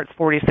that Arts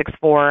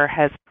 464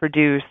 has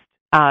produced.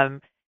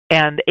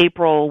 And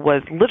April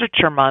was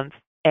Literature Month,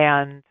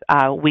 and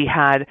we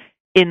had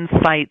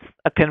Insights,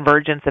 a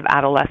Convergence of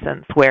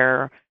Adolescence,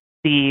 where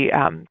the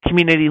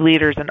community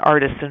leaders and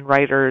artists and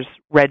writers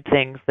read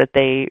things that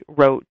they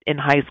wrote in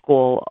high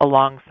school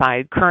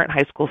alongside current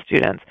high school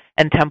students.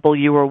 And Temple,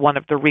 you were one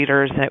of the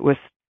readers, and it was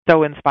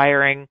so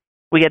inspiring.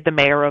 We had the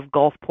mayor of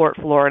Gulfport,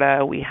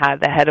 Florida. We had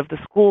the head of the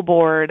school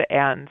board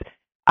and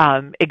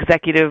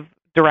executive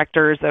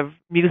directors of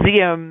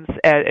museums.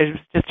 It was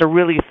just a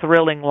really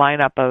thrilling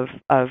lineup of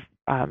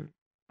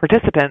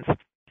participants.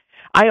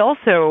 I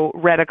also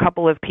read a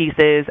couple of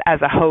pieces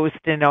as a host,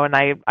 and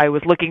I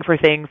was looking for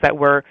things that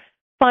were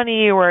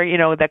funny or,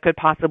 that could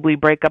possibly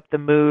break up the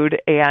mood.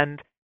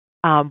 And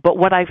but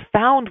what I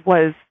found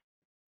was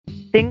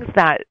things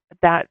that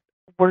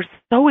were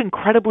so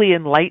incredibly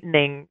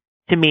enlightening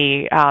to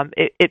me.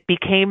 It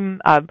became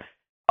a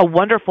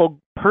wonderful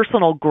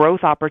personal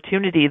growth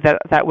opportunity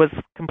that was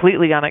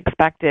completely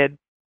unexpected.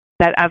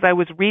 That as I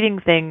was reading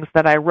things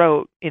that I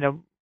wrote, more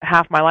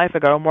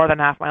than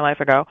half my life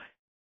ago,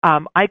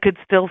 I could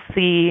still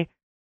see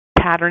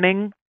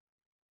patterning.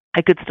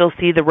 I could still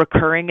see the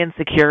recurring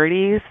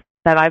insecurities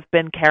that I've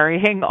been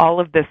carrying all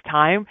of this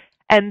time,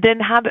 and then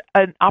had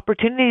an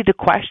opportunity to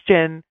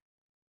question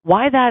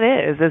why that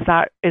is.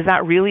 Is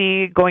that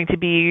really going to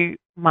be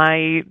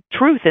my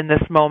truth in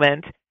this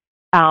moment?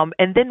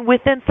 And then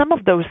within some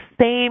of those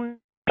same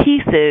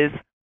pieces,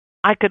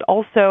 I could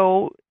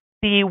also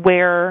see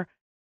where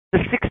the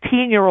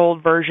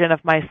 16-year-old version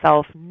of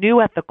myself knew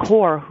at the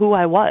core who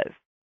I was,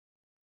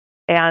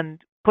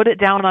 and put it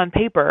down on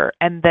paper,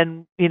 and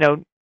then,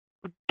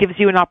 gives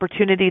you an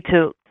opportunity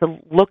to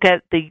look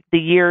at the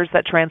years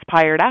that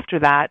transpired after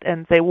that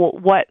and say, well,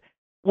 what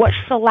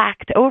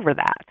shellacked over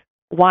that?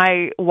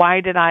 Why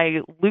did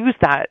I lose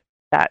that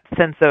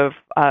sense of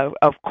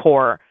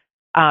core?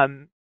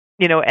 And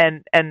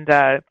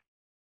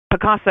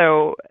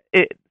Picasso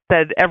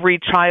said every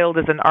child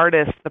is an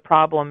artist. The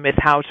problem is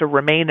how to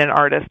remain an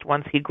artist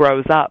once he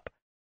grows up.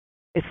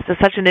 It's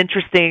such an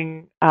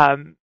interesting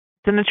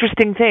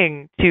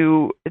thing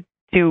to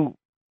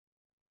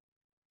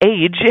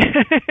age.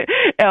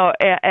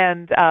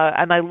 And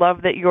I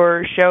love that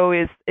your show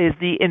is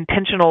the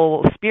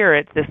intentional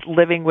spirit, this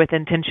living with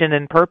intention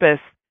and purpose.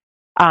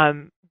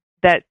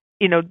 That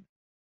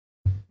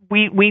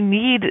we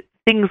need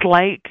things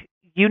like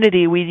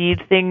unity. We need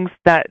things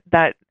that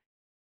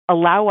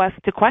allow us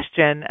to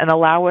question and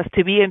allow us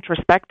to be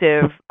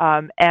introspective,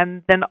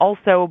 and then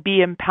also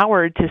be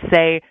empowered to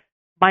say,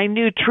 my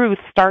new truth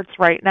starts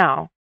right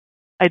now.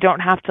 I don't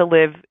have to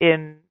live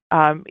in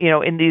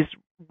these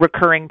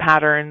recurring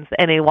patterns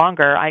any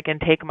longer. I can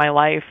take my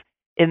life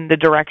in the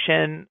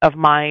direction of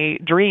my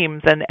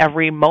dreams, and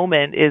every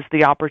moment is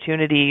the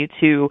opportunity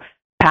to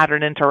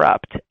pattern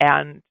interrupt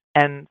and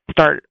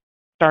start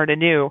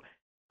anew.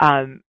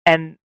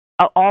 And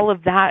all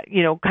of that,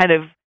 kind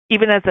of,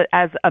 even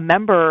as a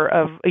member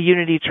of a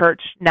Unity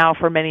Church now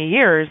for many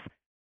years,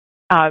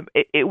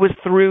 it was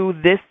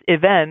through this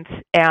event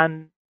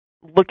and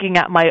looking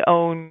at my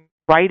own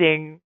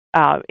writing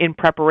in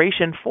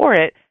preparation for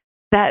it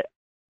that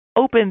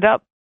opened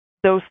up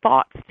those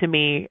thoughts to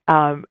me.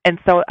 And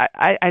so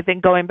I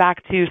think, going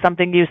back to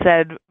something you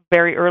said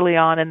very early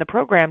on in the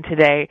program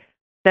today,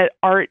 that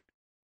art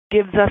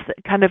gives us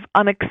kind of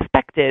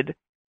unexpected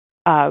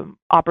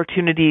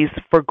opportunities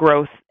for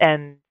growth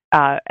and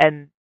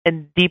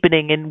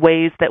deepening in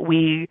ways that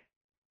we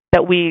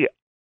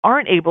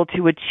aren't able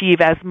to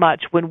achieve as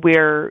much when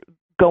we're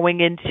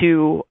going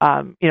into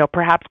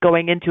perhaps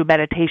going into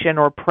meditation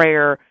or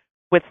prayer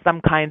with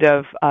some kind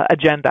of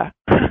agenda.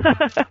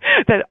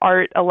 That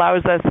art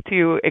allows us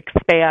to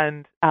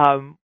expand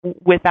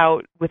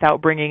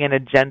without bringing an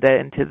agenda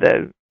into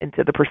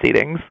the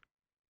proceedings.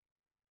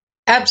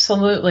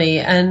 Absolutely.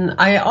 And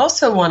I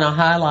also want to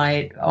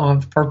highlight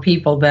for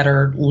people that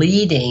are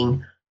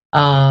leading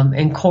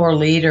and core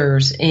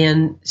leaders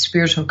in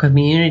spiritual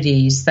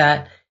communities,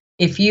 that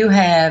if you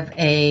have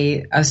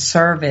a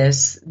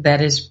service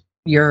that is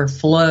your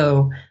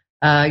flow,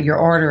 your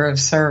order of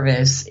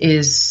service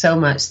is so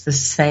much the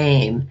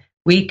same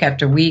week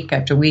after week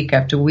after week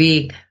after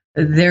week,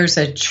 there's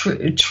a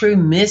true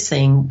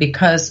missing,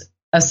 because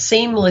a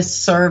seamless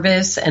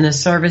service and a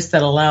service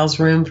that allows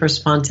room for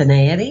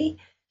spontaneity,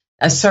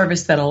 a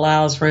service that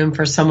allows room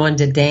for someone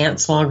to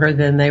dance longer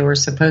than they were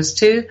supposed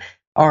to,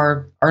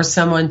 or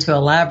someone to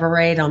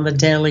elaborate on the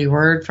daily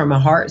word from a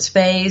heart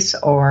space,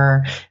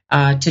 or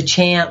to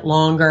chant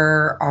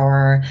longer,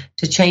 or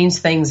to change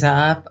things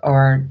up,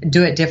 or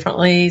do it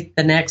differently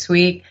the next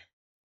week.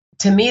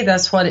 To me,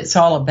 that's what it's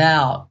all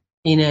about.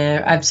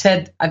 I've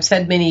said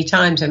many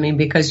times,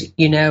 because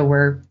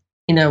we're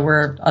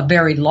a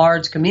very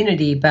large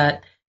community,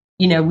 but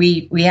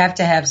we have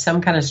to have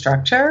some kind of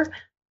structure.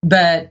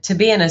 But to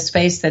be in a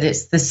space that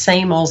it's the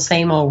same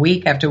old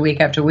week after week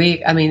after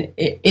week,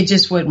 it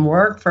just wouldn't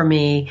work for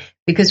me,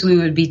 because we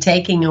would be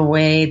taking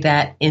away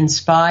that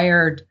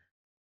inspired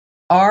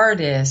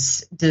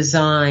artist's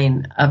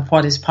design of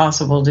what is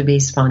possible to be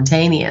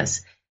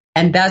spontaneous.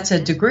 And that's a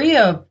degree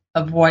of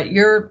what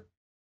you're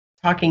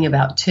talking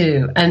about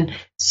too. And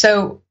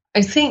so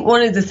I think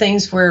one of the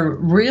things we're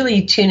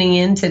really tuning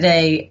in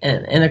today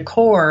in a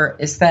core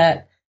is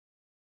that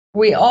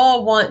we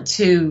all want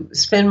to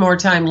spend more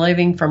time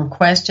living from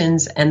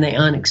questions and the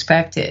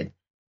unexpected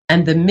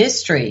and the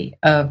mystery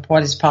of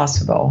what is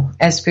possible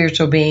as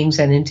spiritual beings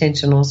and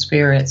intentional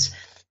spirits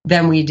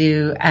than we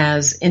do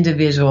as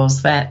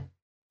individuals that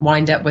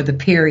wind up with a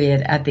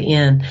period at the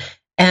end.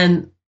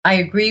 And I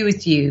agree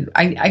with you.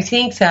 I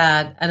think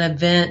that an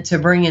event to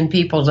bring in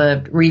people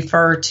to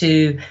refer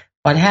to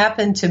what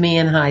happened to me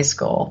in high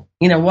school,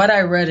 what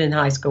I wrote in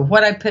high school,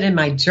 what I put in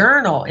my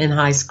journal in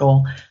high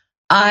school,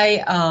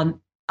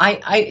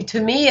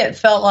 to me, it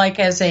felt like,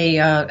 as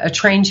a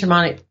trained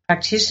shamanic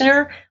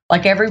practitioner,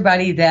 like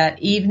everybody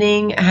that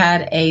evening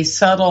had a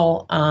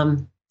subtle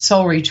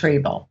soul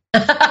retrieval.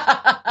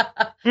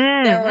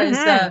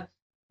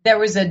 There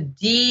was a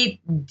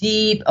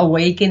deep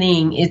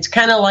awakening. It's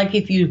kind of like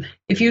if you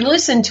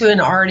listen to an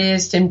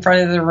artist in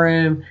front of the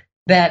room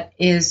that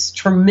is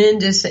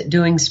tremendous at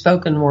doing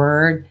spoken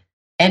word,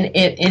 and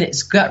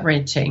it's gut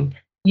wrenching.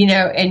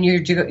 And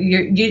you're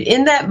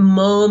in that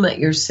moment,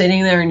 you're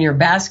sitting there and you're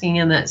basking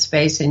in that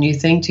space, and you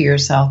think to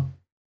yourself,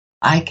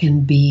 I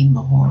can be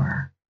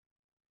more.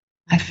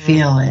 I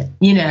feel it,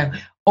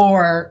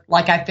 or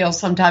like I feel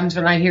sometimes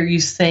when I hear you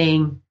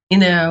sing,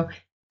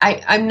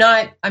 I'm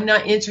not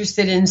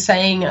interested in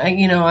saying,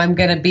 I'm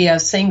going to be a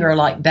singer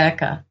like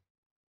Becca.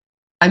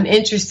 I'm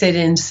interested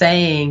in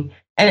saying,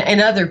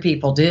 and other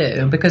people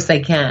do, because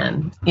they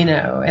can,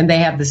 and they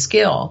have the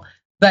skill,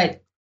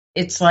 but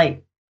it's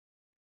like,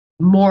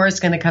 more is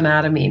going to come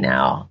out of me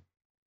now.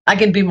 I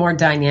can be more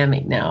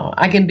dynamic now.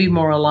 I can be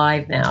more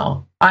alive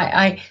now.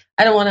 I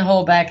don't want to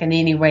hold back in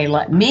any way.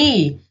 Let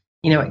me,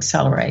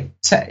 accelerate.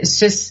 So it's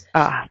just,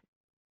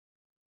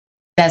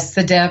 that's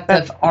the depth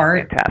of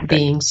art fantastic.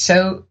 Being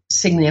so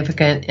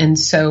significant and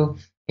so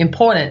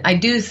important. I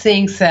do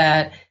think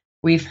that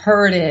we've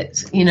heard it,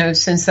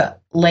 since the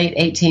late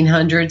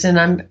 1800s,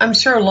 and I'm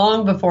sure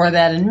long before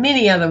that in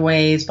many other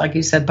ways, like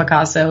you said,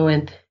 Picasso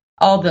and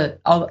all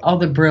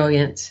the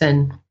brilliance,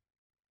 and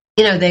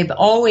they've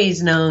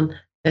always known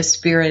that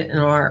spirit and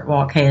art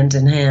walk hand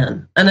in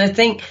hand. And I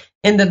think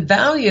in the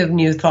value of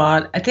New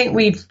Thought, I think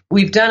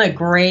we've done a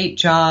great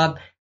job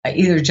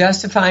either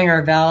justifying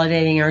or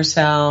validating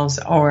ourselves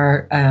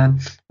or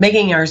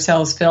making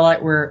ourselves feel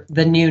like we're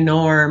the new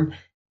norm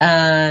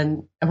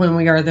when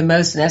we are the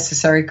most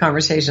necessary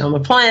conversation on the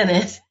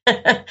planet.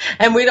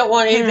 And we don't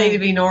want anything to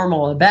be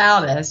normal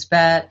about us.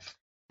 But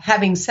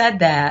having said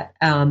that,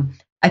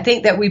 I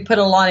think that we put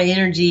a lot of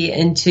energy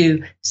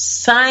into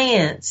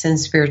science and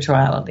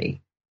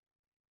spirituality,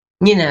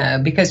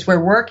 because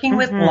we're working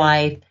with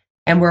life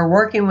and we're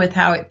working with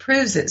how it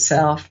proves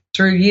itself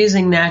through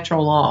using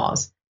natural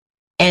laws.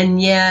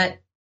 And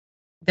yet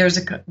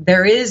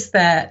there is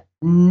that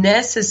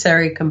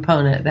necessary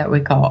component that we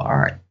call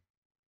art.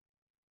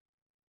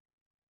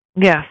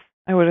 Yes,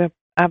 I would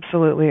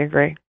absolutely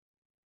agree.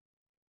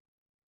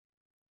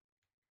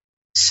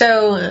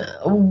 So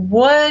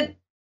what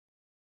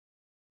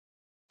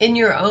in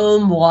your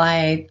own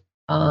life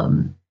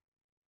and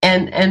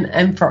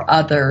for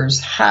others,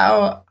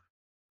 how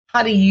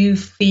do you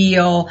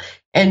feel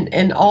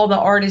and all the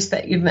artists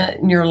that you've met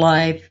in your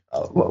life,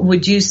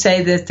 would you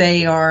say that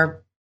they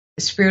are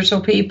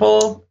spiritual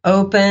people,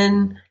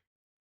 open,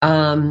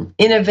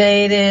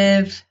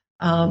 innovative?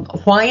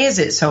 Why is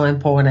it so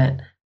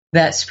important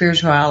that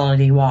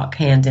spirituality walk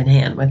hand in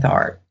hand with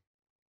art?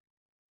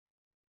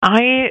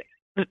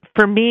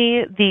 For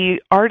me, the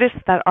artists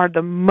that are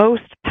the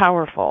most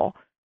powerful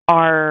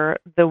are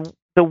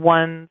the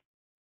ones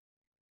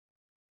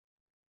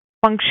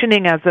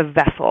functioning as a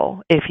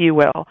vessel, if you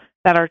will,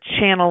 that are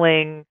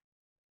channeling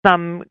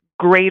some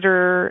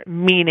greater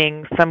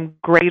meaning, some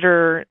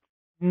greater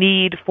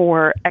need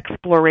for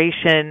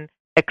exploration,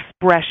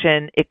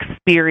 expression,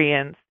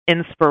 experience,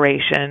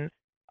 inspiration,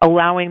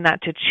 allowing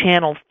that to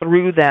channel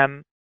through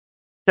them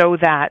so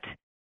that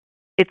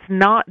it's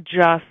not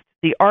just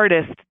the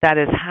artist that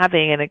is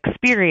having an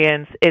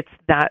experience, it's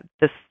that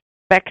the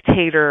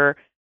spectator,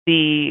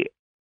 the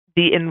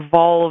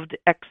involved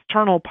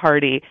external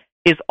party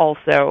is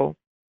also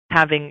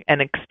having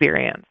an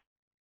experience.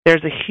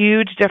 There's a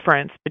huge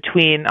difference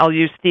between, I'll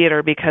use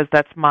theater because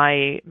that's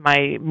my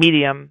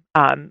medium,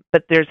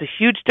 but there's a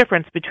huge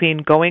difference between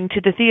going to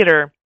the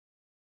theater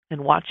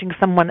and watching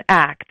someone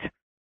act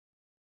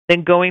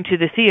than going to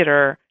the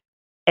theater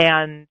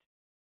and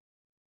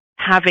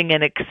having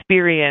an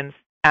experience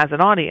as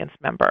an audience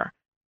member.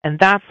 And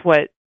that's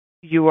what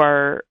you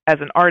are,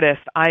 as an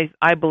artist,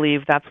 I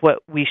believe that's what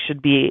we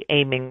should be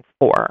aiming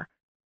for.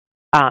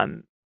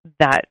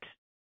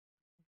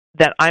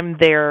 That I'm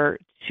there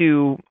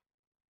to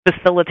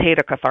facilitate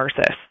a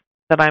catharsis,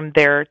 that I'm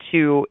there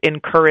to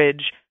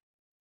encourage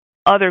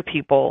other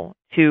people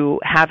to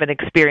have an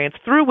experience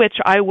through which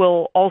I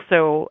will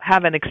also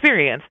have an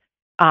experience.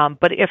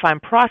 But if I'm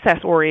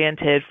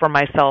process-oriented for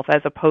myself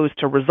as opposed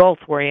to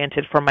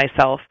results-oriented for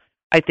myself,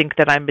 I think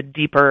that I'm a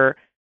deeper,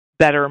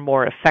 better,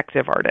 more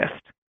effective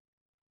artist.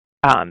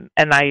 And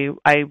I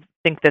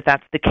think that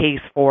that's the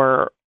case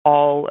for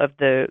all of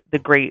the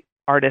great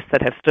artists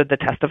that have stood the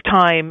test of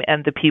time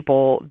and the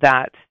people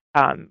that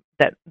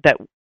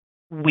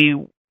we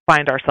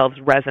find ourselves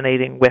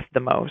resonating with the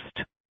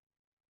most.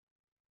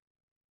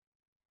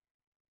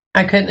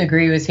 I couldn't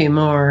agree with you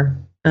more.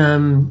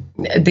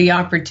 The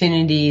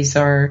opportunities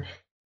are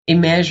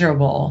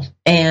immeasurable,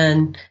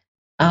 and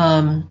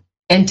to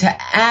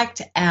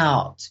act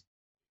out,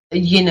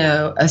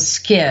 a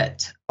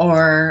skit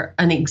or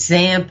an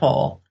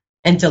example,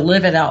 and to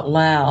live it out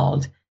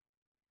loud,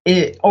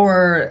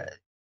 or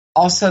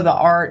also the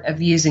art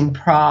of using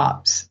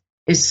props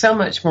is so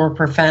much more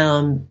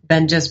profound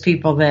than just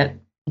people that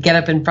get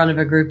up in front of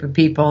a group of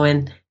people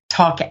and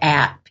talk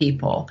at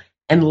people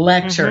and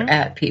lecture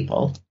at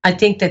people. I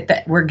think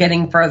that we're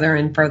getting further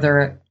and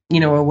further,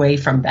 away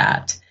from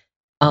that.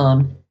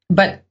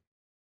 But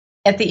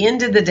at the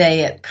end of the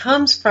day, it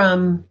comes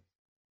from,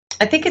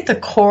 I think at the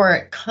core,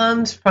 it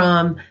comes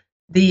from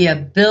the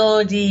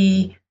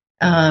ability,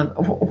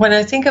 when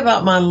I think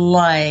about my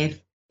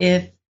life,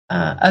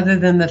 other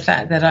than the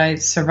fact that I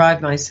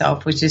survived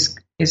myself, which is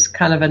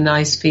kind of a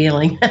nice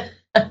feeling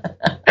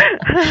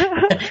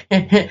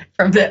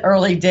from the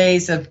early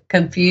days of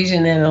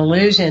confusion and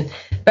illusion.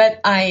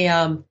 But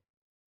when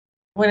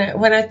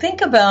I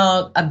think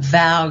about a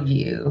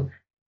value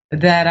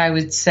that I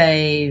would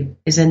say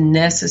is a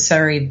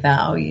necessary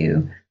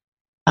value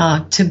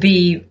to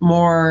be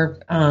more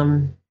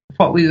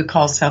what we would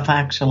call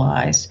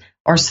self-actualized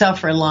or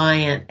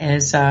self-reliant,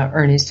 as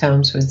Ernest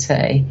Holmes would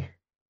say,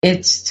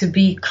 it's to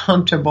be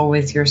comfortable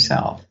with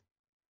yourself.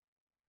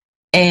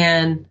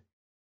 And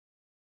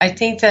I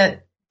think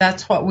that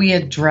that's what we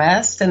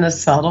addressed in a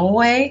subtle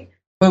way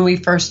when we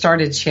first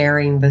started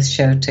sharing this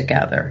show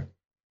together,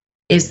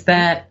 is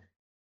that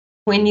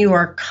when you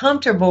are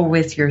comfortable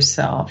with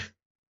yourself,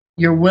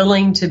 you're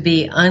willing to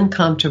be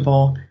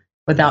uncomfortable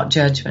without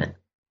judgment.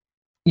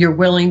 You're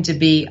willing to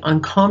be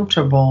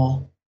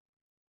uncomfortable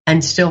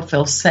and still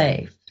feel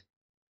safe.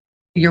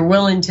 You're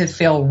willing to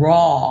feel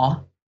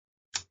raw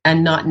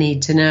and not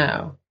need to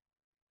know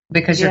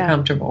because you're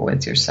comfortable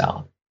with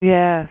yourself.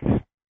 Yes.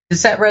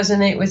 Does that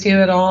resonate with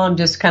you at all? I'm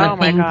just kind of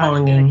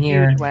ping-ponging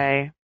here. Huge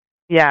way.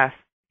 Yes,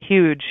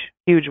 huge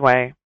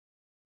way.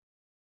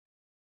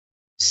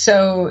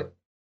 So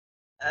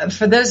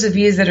for those of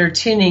you that are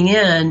tuning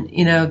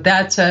in,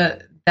 that's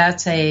a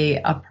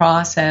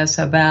process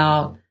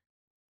about,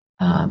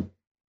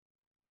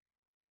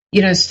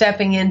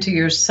 stepping into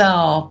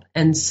yourself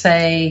and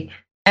say,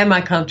 am I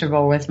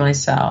comfortable with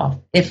myself?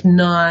 If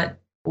not,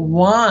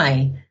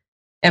 why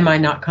am I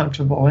not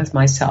comfortable with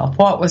myself?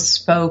 What was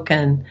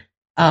spoken?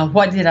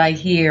 What did I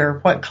hear?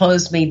 What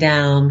closed me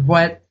down?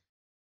 What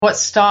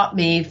stopped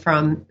me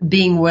from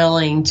being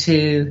willing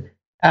to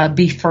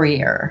be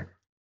freer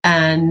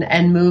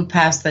and move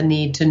past the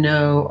need to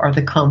know or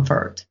the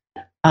comfort?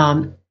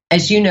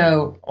 As you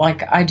know,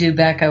 like I do,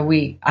 Becca,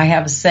 I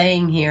have a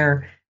saying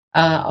here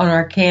on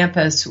our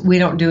campus: we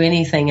don't do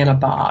anything in a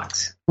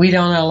box. We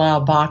don't allow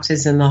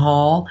boxes in the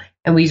hall,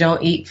 and we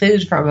don't eat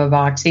food from a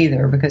box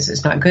either because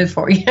it's not good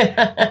for you.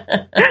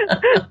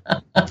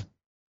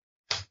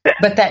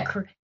 But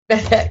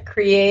that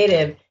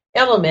creative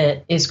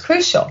element is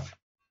crucial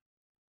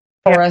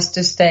for us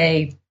to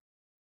stay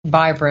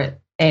vibrant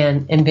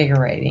and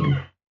invigorating.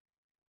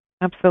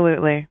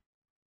 Absolutely.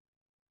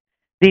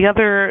 The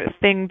other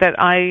thing that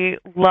I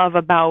love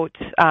about,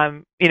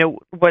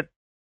 what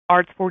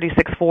Arts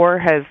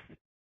 46.4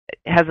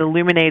 has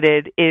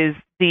illuminated is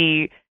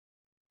the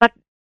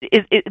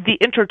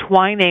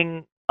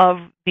intertwining of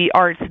the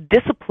arts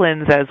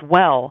disciplines as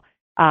well.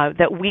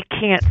 That we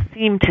can't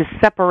seem to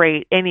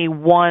separate any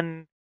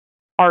one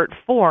art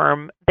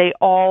form. They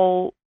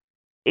all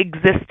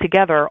exist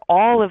together.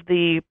 All of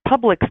the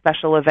public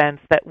special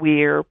events that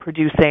we're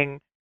producing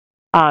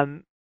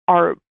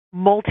are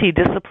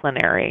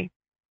multidisciplinary.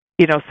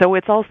 So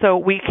it's also,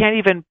 we can't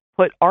even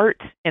put art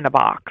in a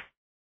box.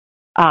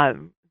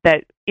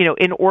 That,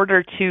 in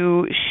order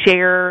to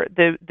share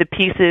the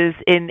pieces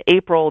in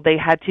April, they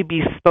had to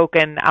be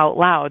spoken out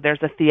loud.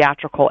 There's a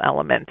theatrical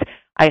element.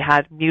 I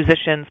had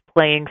musicians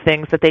playing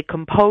things that they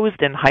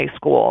composed in high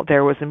school.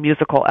 There was a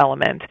musical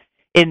element.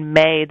 In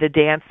May, the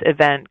dance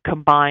event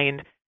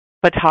combined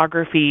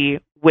photography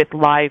with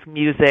live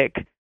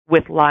music,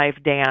 with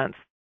live dance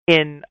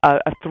in a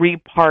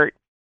 3-part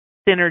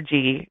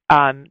synergy.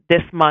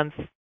 This month's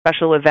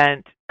special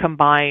event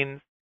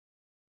combines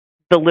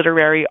the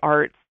literary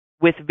arts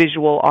with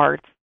visual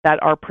arts that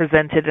are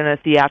presented in a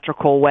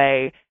theatrical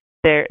way.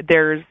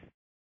 There's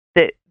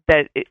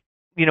that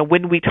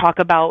when we talk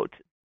about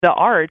the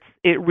arts,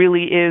 it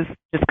really is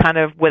just kind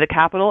of with a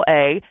capital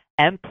A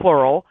and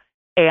plural,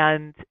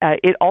 and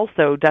it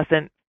also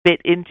doesn't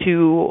fit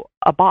into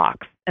a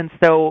box. And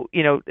so,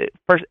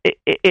 first,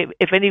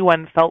 if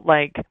anyone felt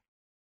like,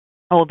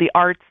 the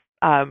arts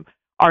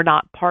are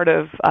not part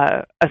of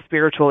a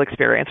spiritual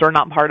experience or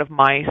not part of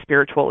my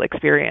spiritual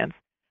experience,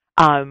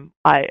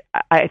 I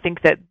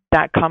think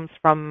that comes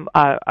from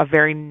a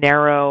very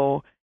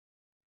narrow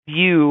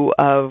view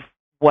of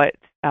what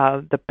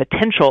the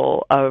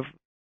potential of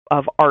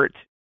art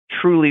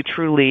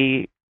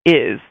truly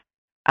is.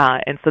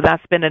 And so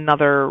that's been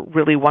another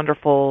really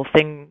wonderful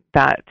thing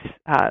that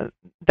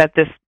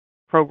this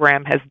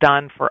program has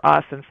done for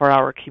us and for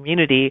our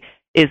community,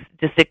 is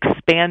just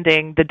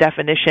expanding the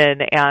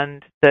definition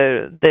and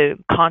the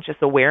conscious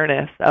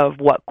awareness of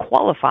what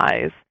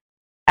qualifies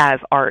as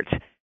art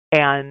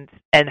and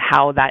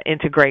how that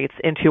integrates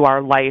into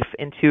our life,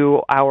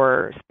 into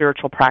our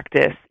spiritual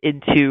practice,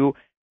 into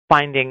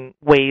finding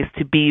ways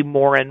to be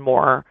more and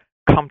more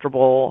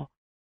comfortable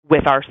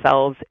with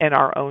ourselves and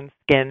our own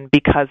skin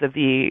because of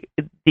the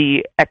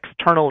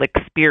external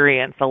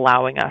experience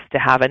allowing us to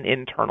have an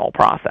internal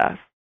process.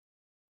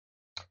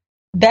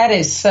 That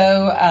is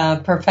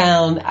so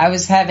profound. I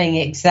was having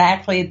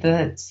exactly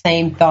the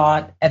same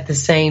thought at the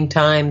same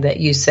time that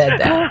you said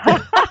that.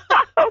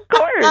 Of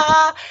course.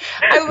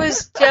 I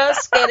was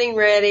just getting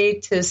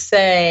ready to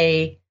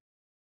say,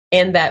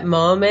 in that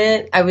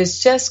moment, I was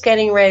just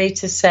getting ready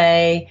to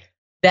say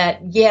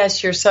that,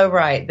 yes, you're so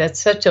right. That's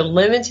such a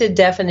limited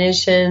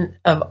definition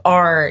of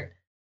art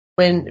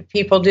when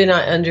people do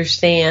not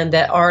understand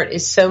that art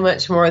is so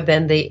much more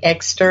than the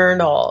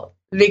external,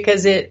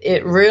 because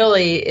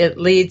it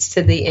leads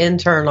to the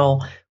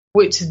internal,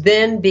 which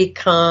then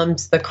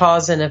becomes the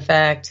cause and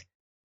effect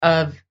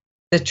of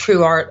the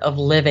true art of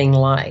living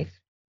life.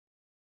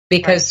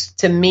 Because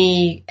to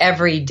me,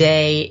 every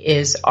day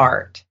is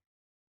art.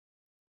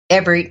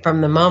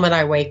 From the moment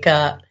I wake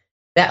up,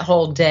 that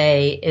whole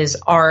day is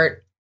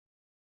art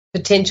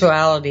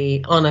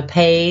potentiality on a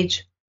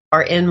page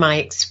or in my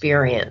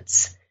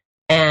experience.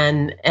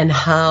 And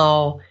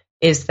how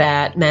is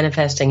that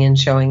manifesting and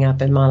showing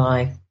up in my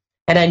life?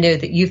 And I know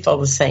that you feel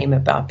the same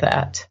about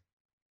that.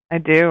 I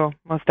do,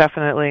 most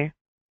definitely.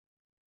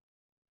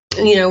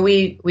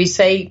 We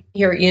say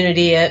here at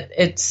Unity,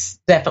 it's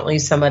definitely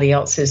somebody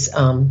else's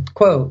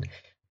quote,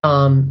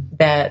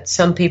 that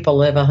some people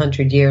live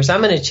 100 years.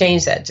 I'm going to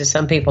change that to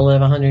some people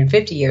live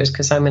 150 years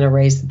because I'm going to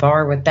raise the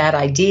bar with that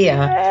idea.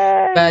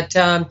 Yay. But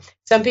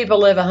some people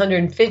live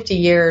 150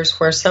 years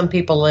where some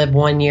people live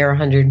 1 year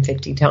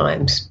 150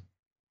 times.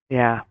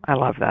 Yeah, I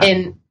love that.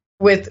 And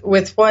with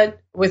what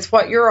with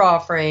what you're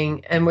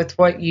offering and with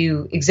what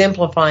you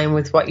exemplify and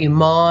with what you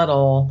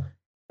model,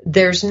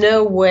 there's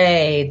no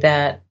way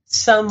that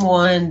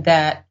someone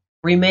that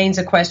remains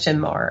a question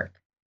mark,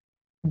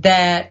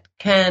 that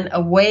can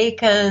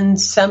awaken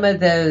some of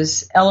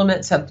those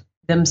elements of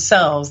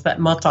themselves, that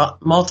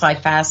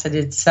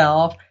multifaceted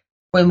self,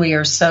 when we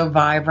are so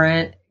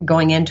vibrant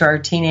going into our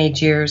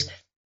teenage years,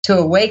 to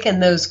awaken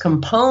those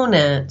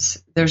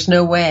components, there's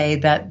no way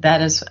that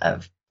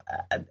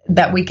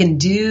that we can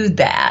do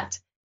that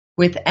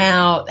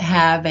without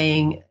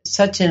having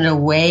such an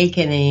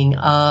awakening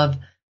of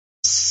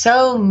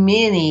so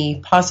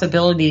many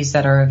possibilities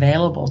that are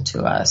available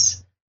to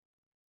us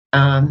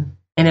in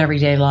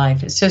everyday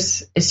life. It's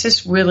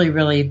just really,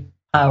 really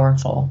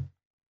powerful.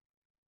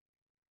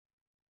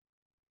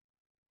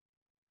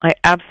 I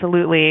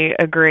absolutely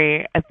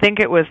agree. I think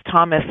it was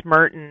Thomas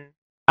Merton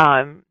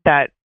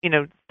that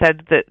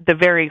said that the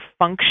very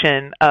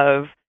function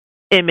of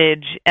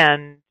image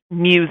and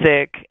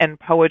music and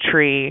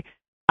poetry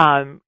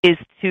is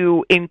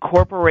to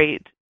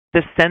incorporate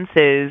the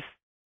senses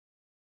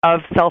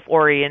of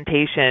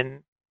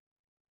self-orientation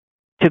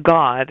to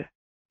God,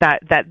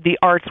 that the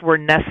arts were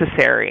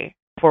necessary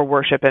for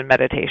worship and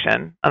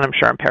meditation. And I'm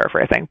sure I'm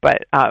paraphrasing,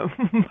 but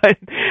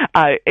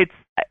it's.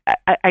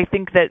 I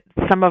think that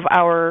some of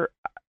our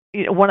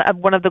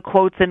one of the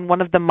quotes in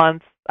one of the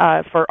months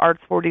for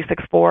Arts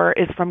 46.4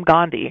 is from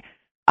Gandhi.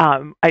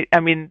 I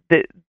mean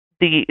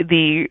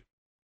the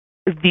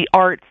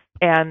arts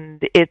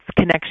and its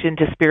connection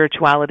to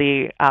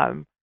spirituality.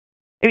 And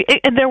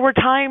there were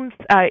times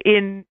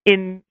in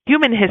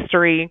human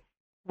history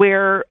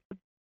where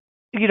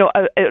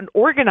an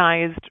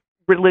organized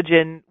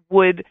religion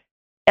would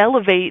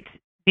elevate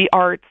the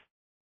arts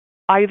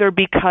either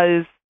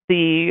because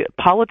the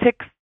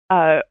politics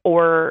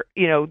or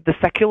the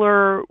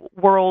secular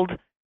world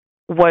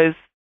was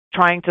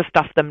trying to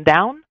stuff them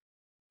down.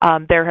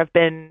 There have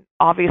been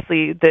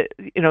obviously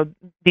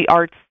the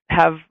arts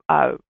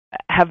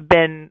have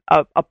been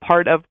a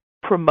part of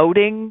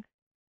promoting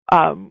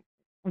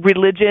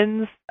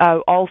religions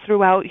all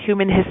throughout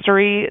human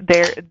history.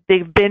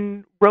 They've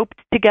been roped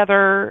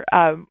together.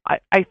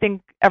 I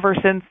think ever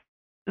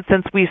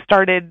since we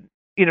started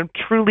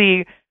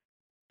truly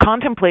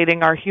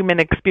contemplating our human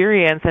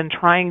experience and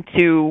trying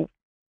to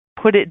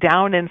put it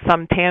down in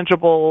some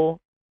tangible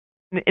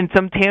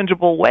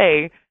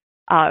way,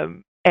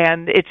 and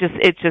it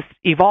just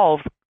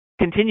evolves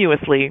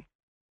continuously.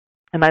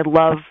 And I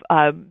love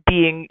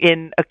being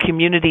in a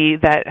community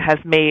that has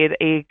made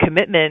a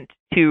commitment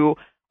to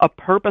a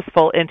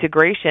purposeful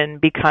integration,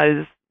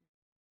 because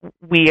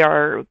we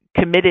are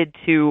committed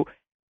to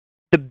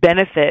the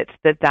benefit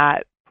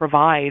that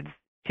provides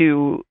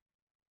to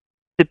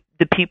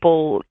the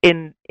people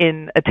in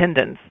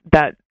attendance,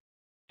 that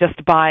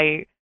just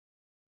by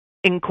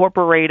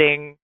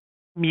incorporating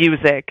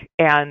music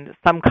and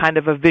some kind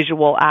of a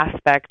visual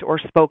aspect or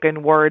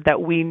spoken word, that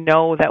we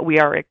know that we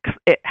are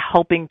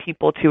helping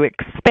people to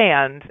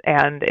expand.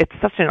 And it's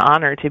such an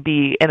honor to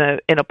be in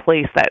a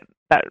place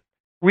that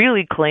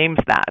really claims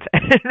that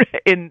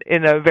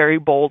in a very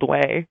bold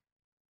way.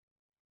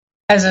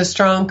 As a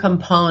strong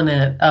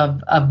component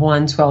of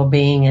one's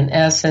well-being. In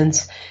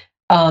essence,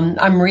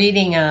 I'm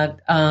reading a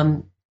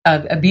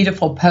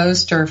beautiful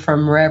poster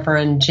from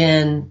Reverend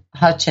Jen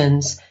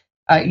Hutchins,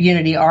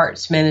 Unity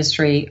Arts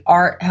Ministry.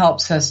 Art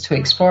helps us to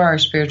explore our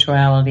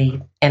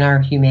spirituality and our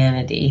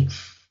humanity.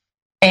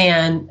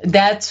 And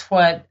that's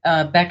what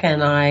Becca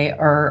and I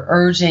are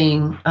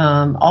urging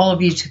all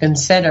of you to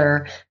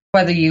consider,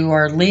 whether you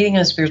are leading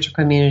a spiritual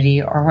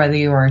community or whether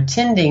you are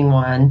attending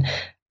one.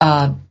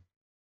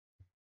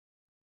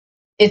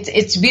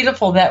 It's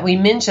beautiful that we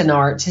mention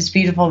arts. It's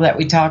beautiful that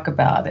we talk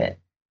about it,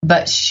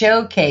 but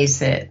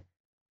showcase it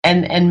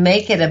and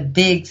make it a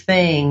big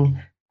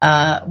thing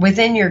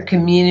within your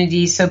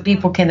community so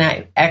people can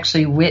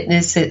actually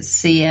witness it,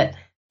 see it,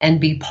 and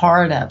be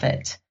part of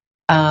it.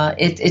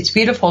 It's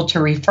beautiful to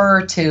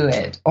refer to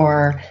it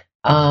or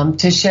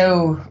to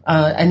show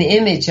an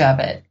image of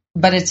it,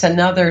 but it's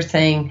another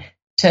thing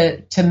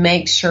to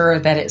make sure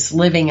that it's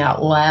living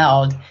out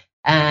loud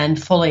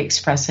and fully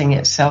expressing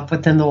itself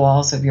within the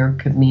walls of your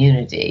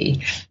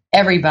community.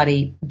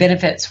 Everybody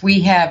benefits.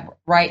 We have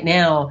right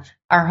now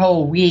our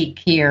whole week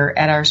here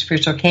at our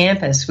spiritual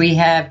campus. We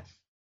have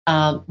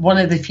one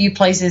of the few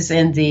places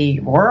in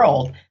the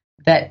world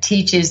that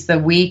teaches the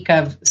week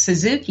of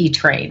Suzuki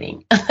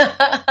training.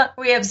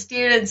 We have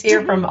students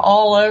here from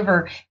all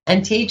over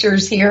and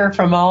teachers here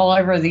from all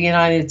over the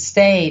United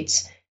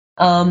States,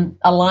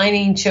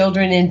 aligning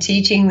children and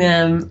teaching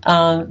them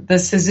the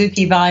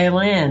Suzuki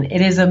violin.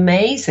 It is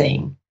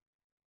amazing.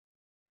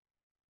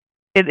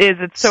 It is.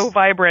 It's so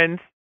vibrant.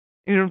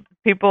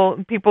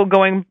 People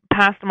going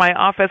past my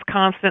office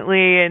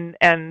constantly,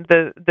 and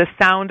the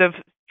sound of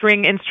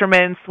string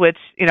instruments, which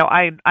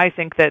I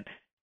think that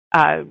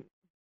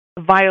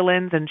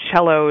violins and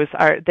cellos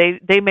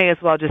they may as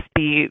well just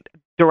be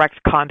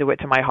direct conduit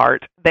to my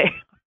heart.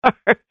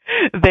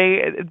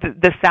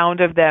 The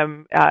sound of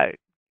them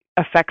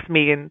affects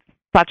me in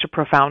such a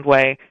profound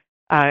way.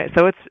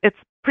 So it's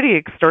pretty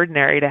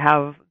extraordinary to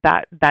have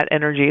that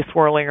energy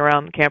swirling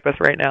around campus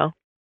right now.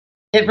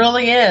 It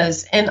really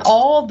is. And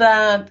all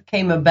that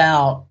came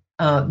about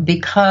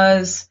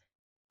because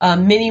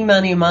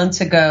many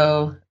months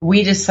ago,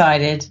 we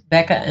decided,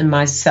 Becca and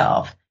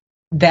myself,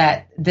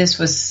 that this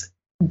was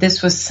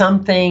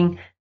something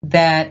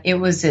that it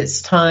was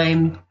its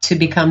time to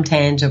become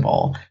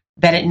tangible,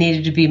 that it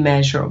needed to be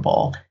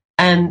measurable.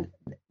 And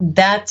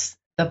that's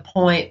the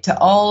point to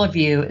all of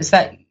you, is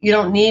that you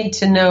don't need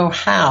to know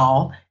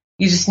how,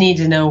 you just need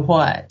to know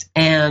what,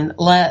 and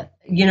let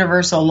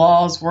universal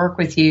laws work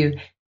with you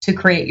to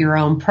create your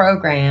own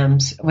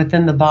programs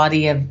within the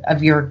body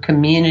of your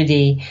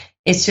community.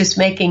 It's just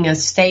making a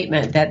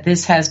statement that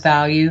this has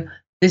value,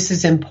 this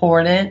is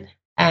important,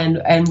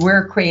 and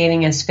we're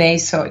creating a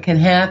space so it can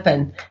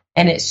happen.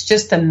 And it's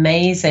just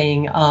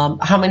amazing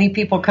how many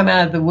people come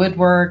out of the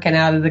woodwork and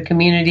out of the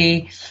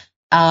community,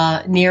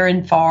 near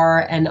and far,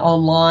 and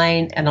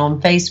online and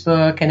on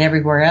Facebook and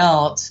everywhere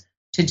else,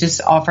 to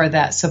just offer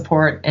that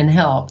support and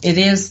help. It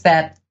is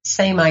that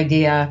same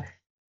idea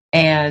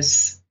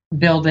as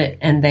build it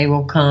and they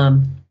will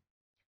come.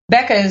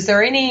 Becca, is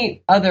there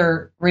any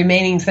other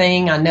remaining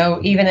thing? I know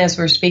even as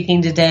we're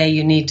speaking today,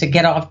 you need to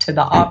get off to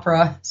the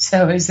opera.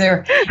 So is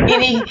there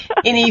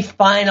any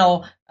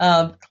final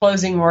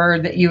closing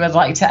word that you would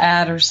like to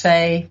add or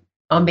say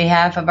on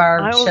behalf of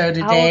our show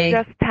today?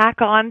 I'll just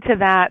tack on to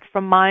that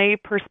from my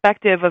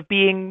perspective of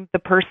being the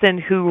person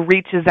who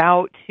reaches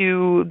out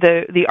to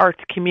the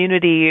arts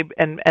community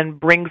and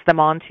brings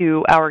them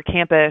onto our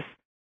campus.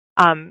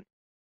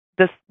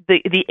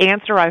 The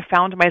answer I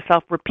found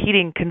myself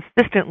repeating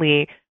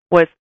consistently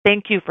was,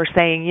 thank you for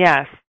saying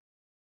yes.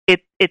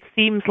 It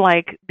seems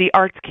like the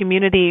arts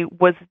community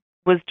was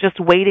just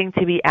waiting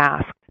to be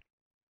asked.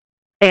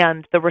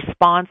 And the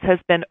response has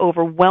been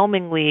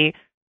overwhelmingly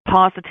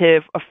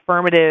positive,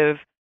 affirmative,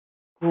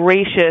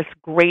 gracious,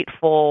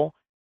 grateful,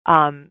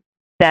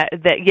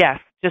 that yes,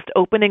 just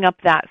opening up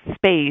that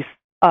space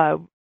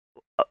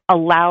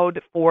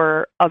allowed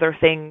for other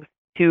things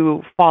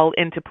to fall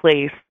into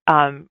place.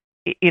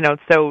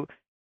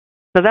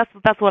 So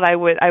that's what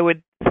I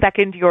would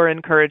second your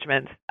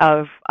encouragement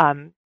of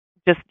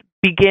just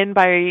begin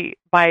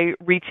by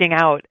reaching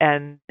out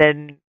and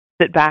then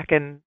sit back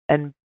and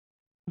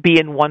be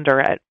in wonder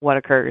at what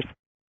occurs.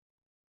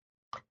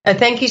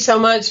 Thank you so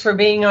much for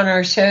being on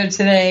our show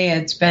today.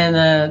 It's been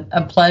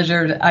a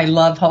pleasure. I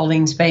love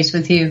holding space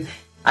with you.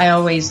 I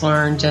always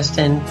learn just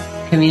in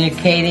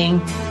communicating.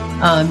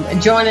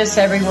 Join us,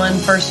 everyone,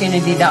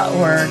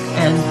 firstunity.org,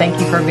 and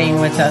thank you for being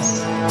with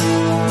us.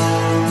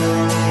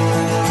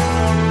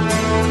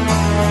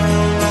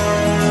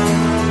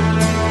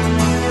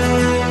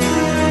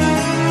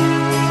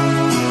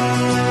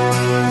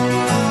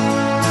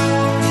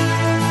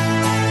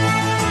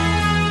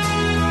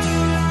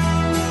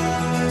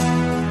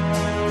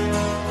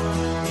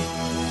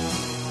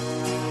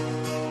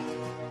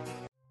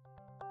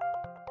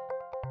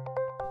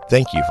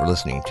 Thank you for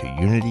listening to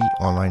Unity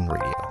Online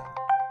Radio,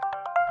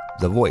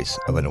 the voice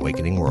of an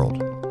awakening world.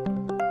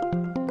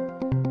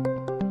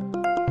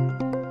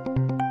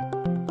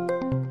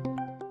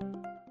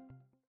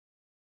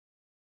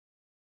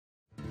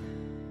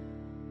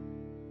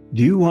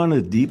 Do you want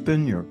to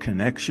deepen your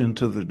connection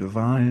to the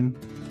divine,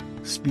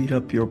 speed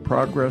up your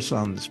progress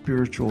on the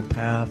spiritual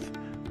path?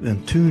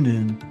 Then tune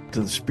in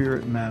to the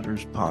Spirit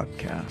Matters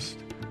podcast.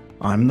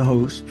 I'm the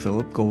host,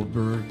 Philip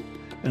Goldberg,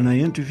 and I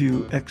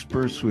interview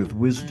experts with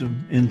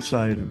wisdom,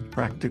 insight, and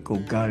practical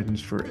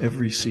guidance for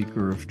every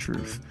seeker of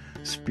truth.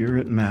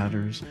 Spirit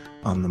Matters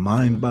on the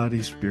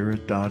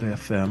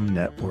MindBodySpirit.fm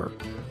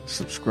network.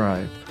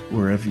 Subscribe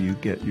wherever you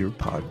get your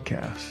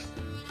podcasts.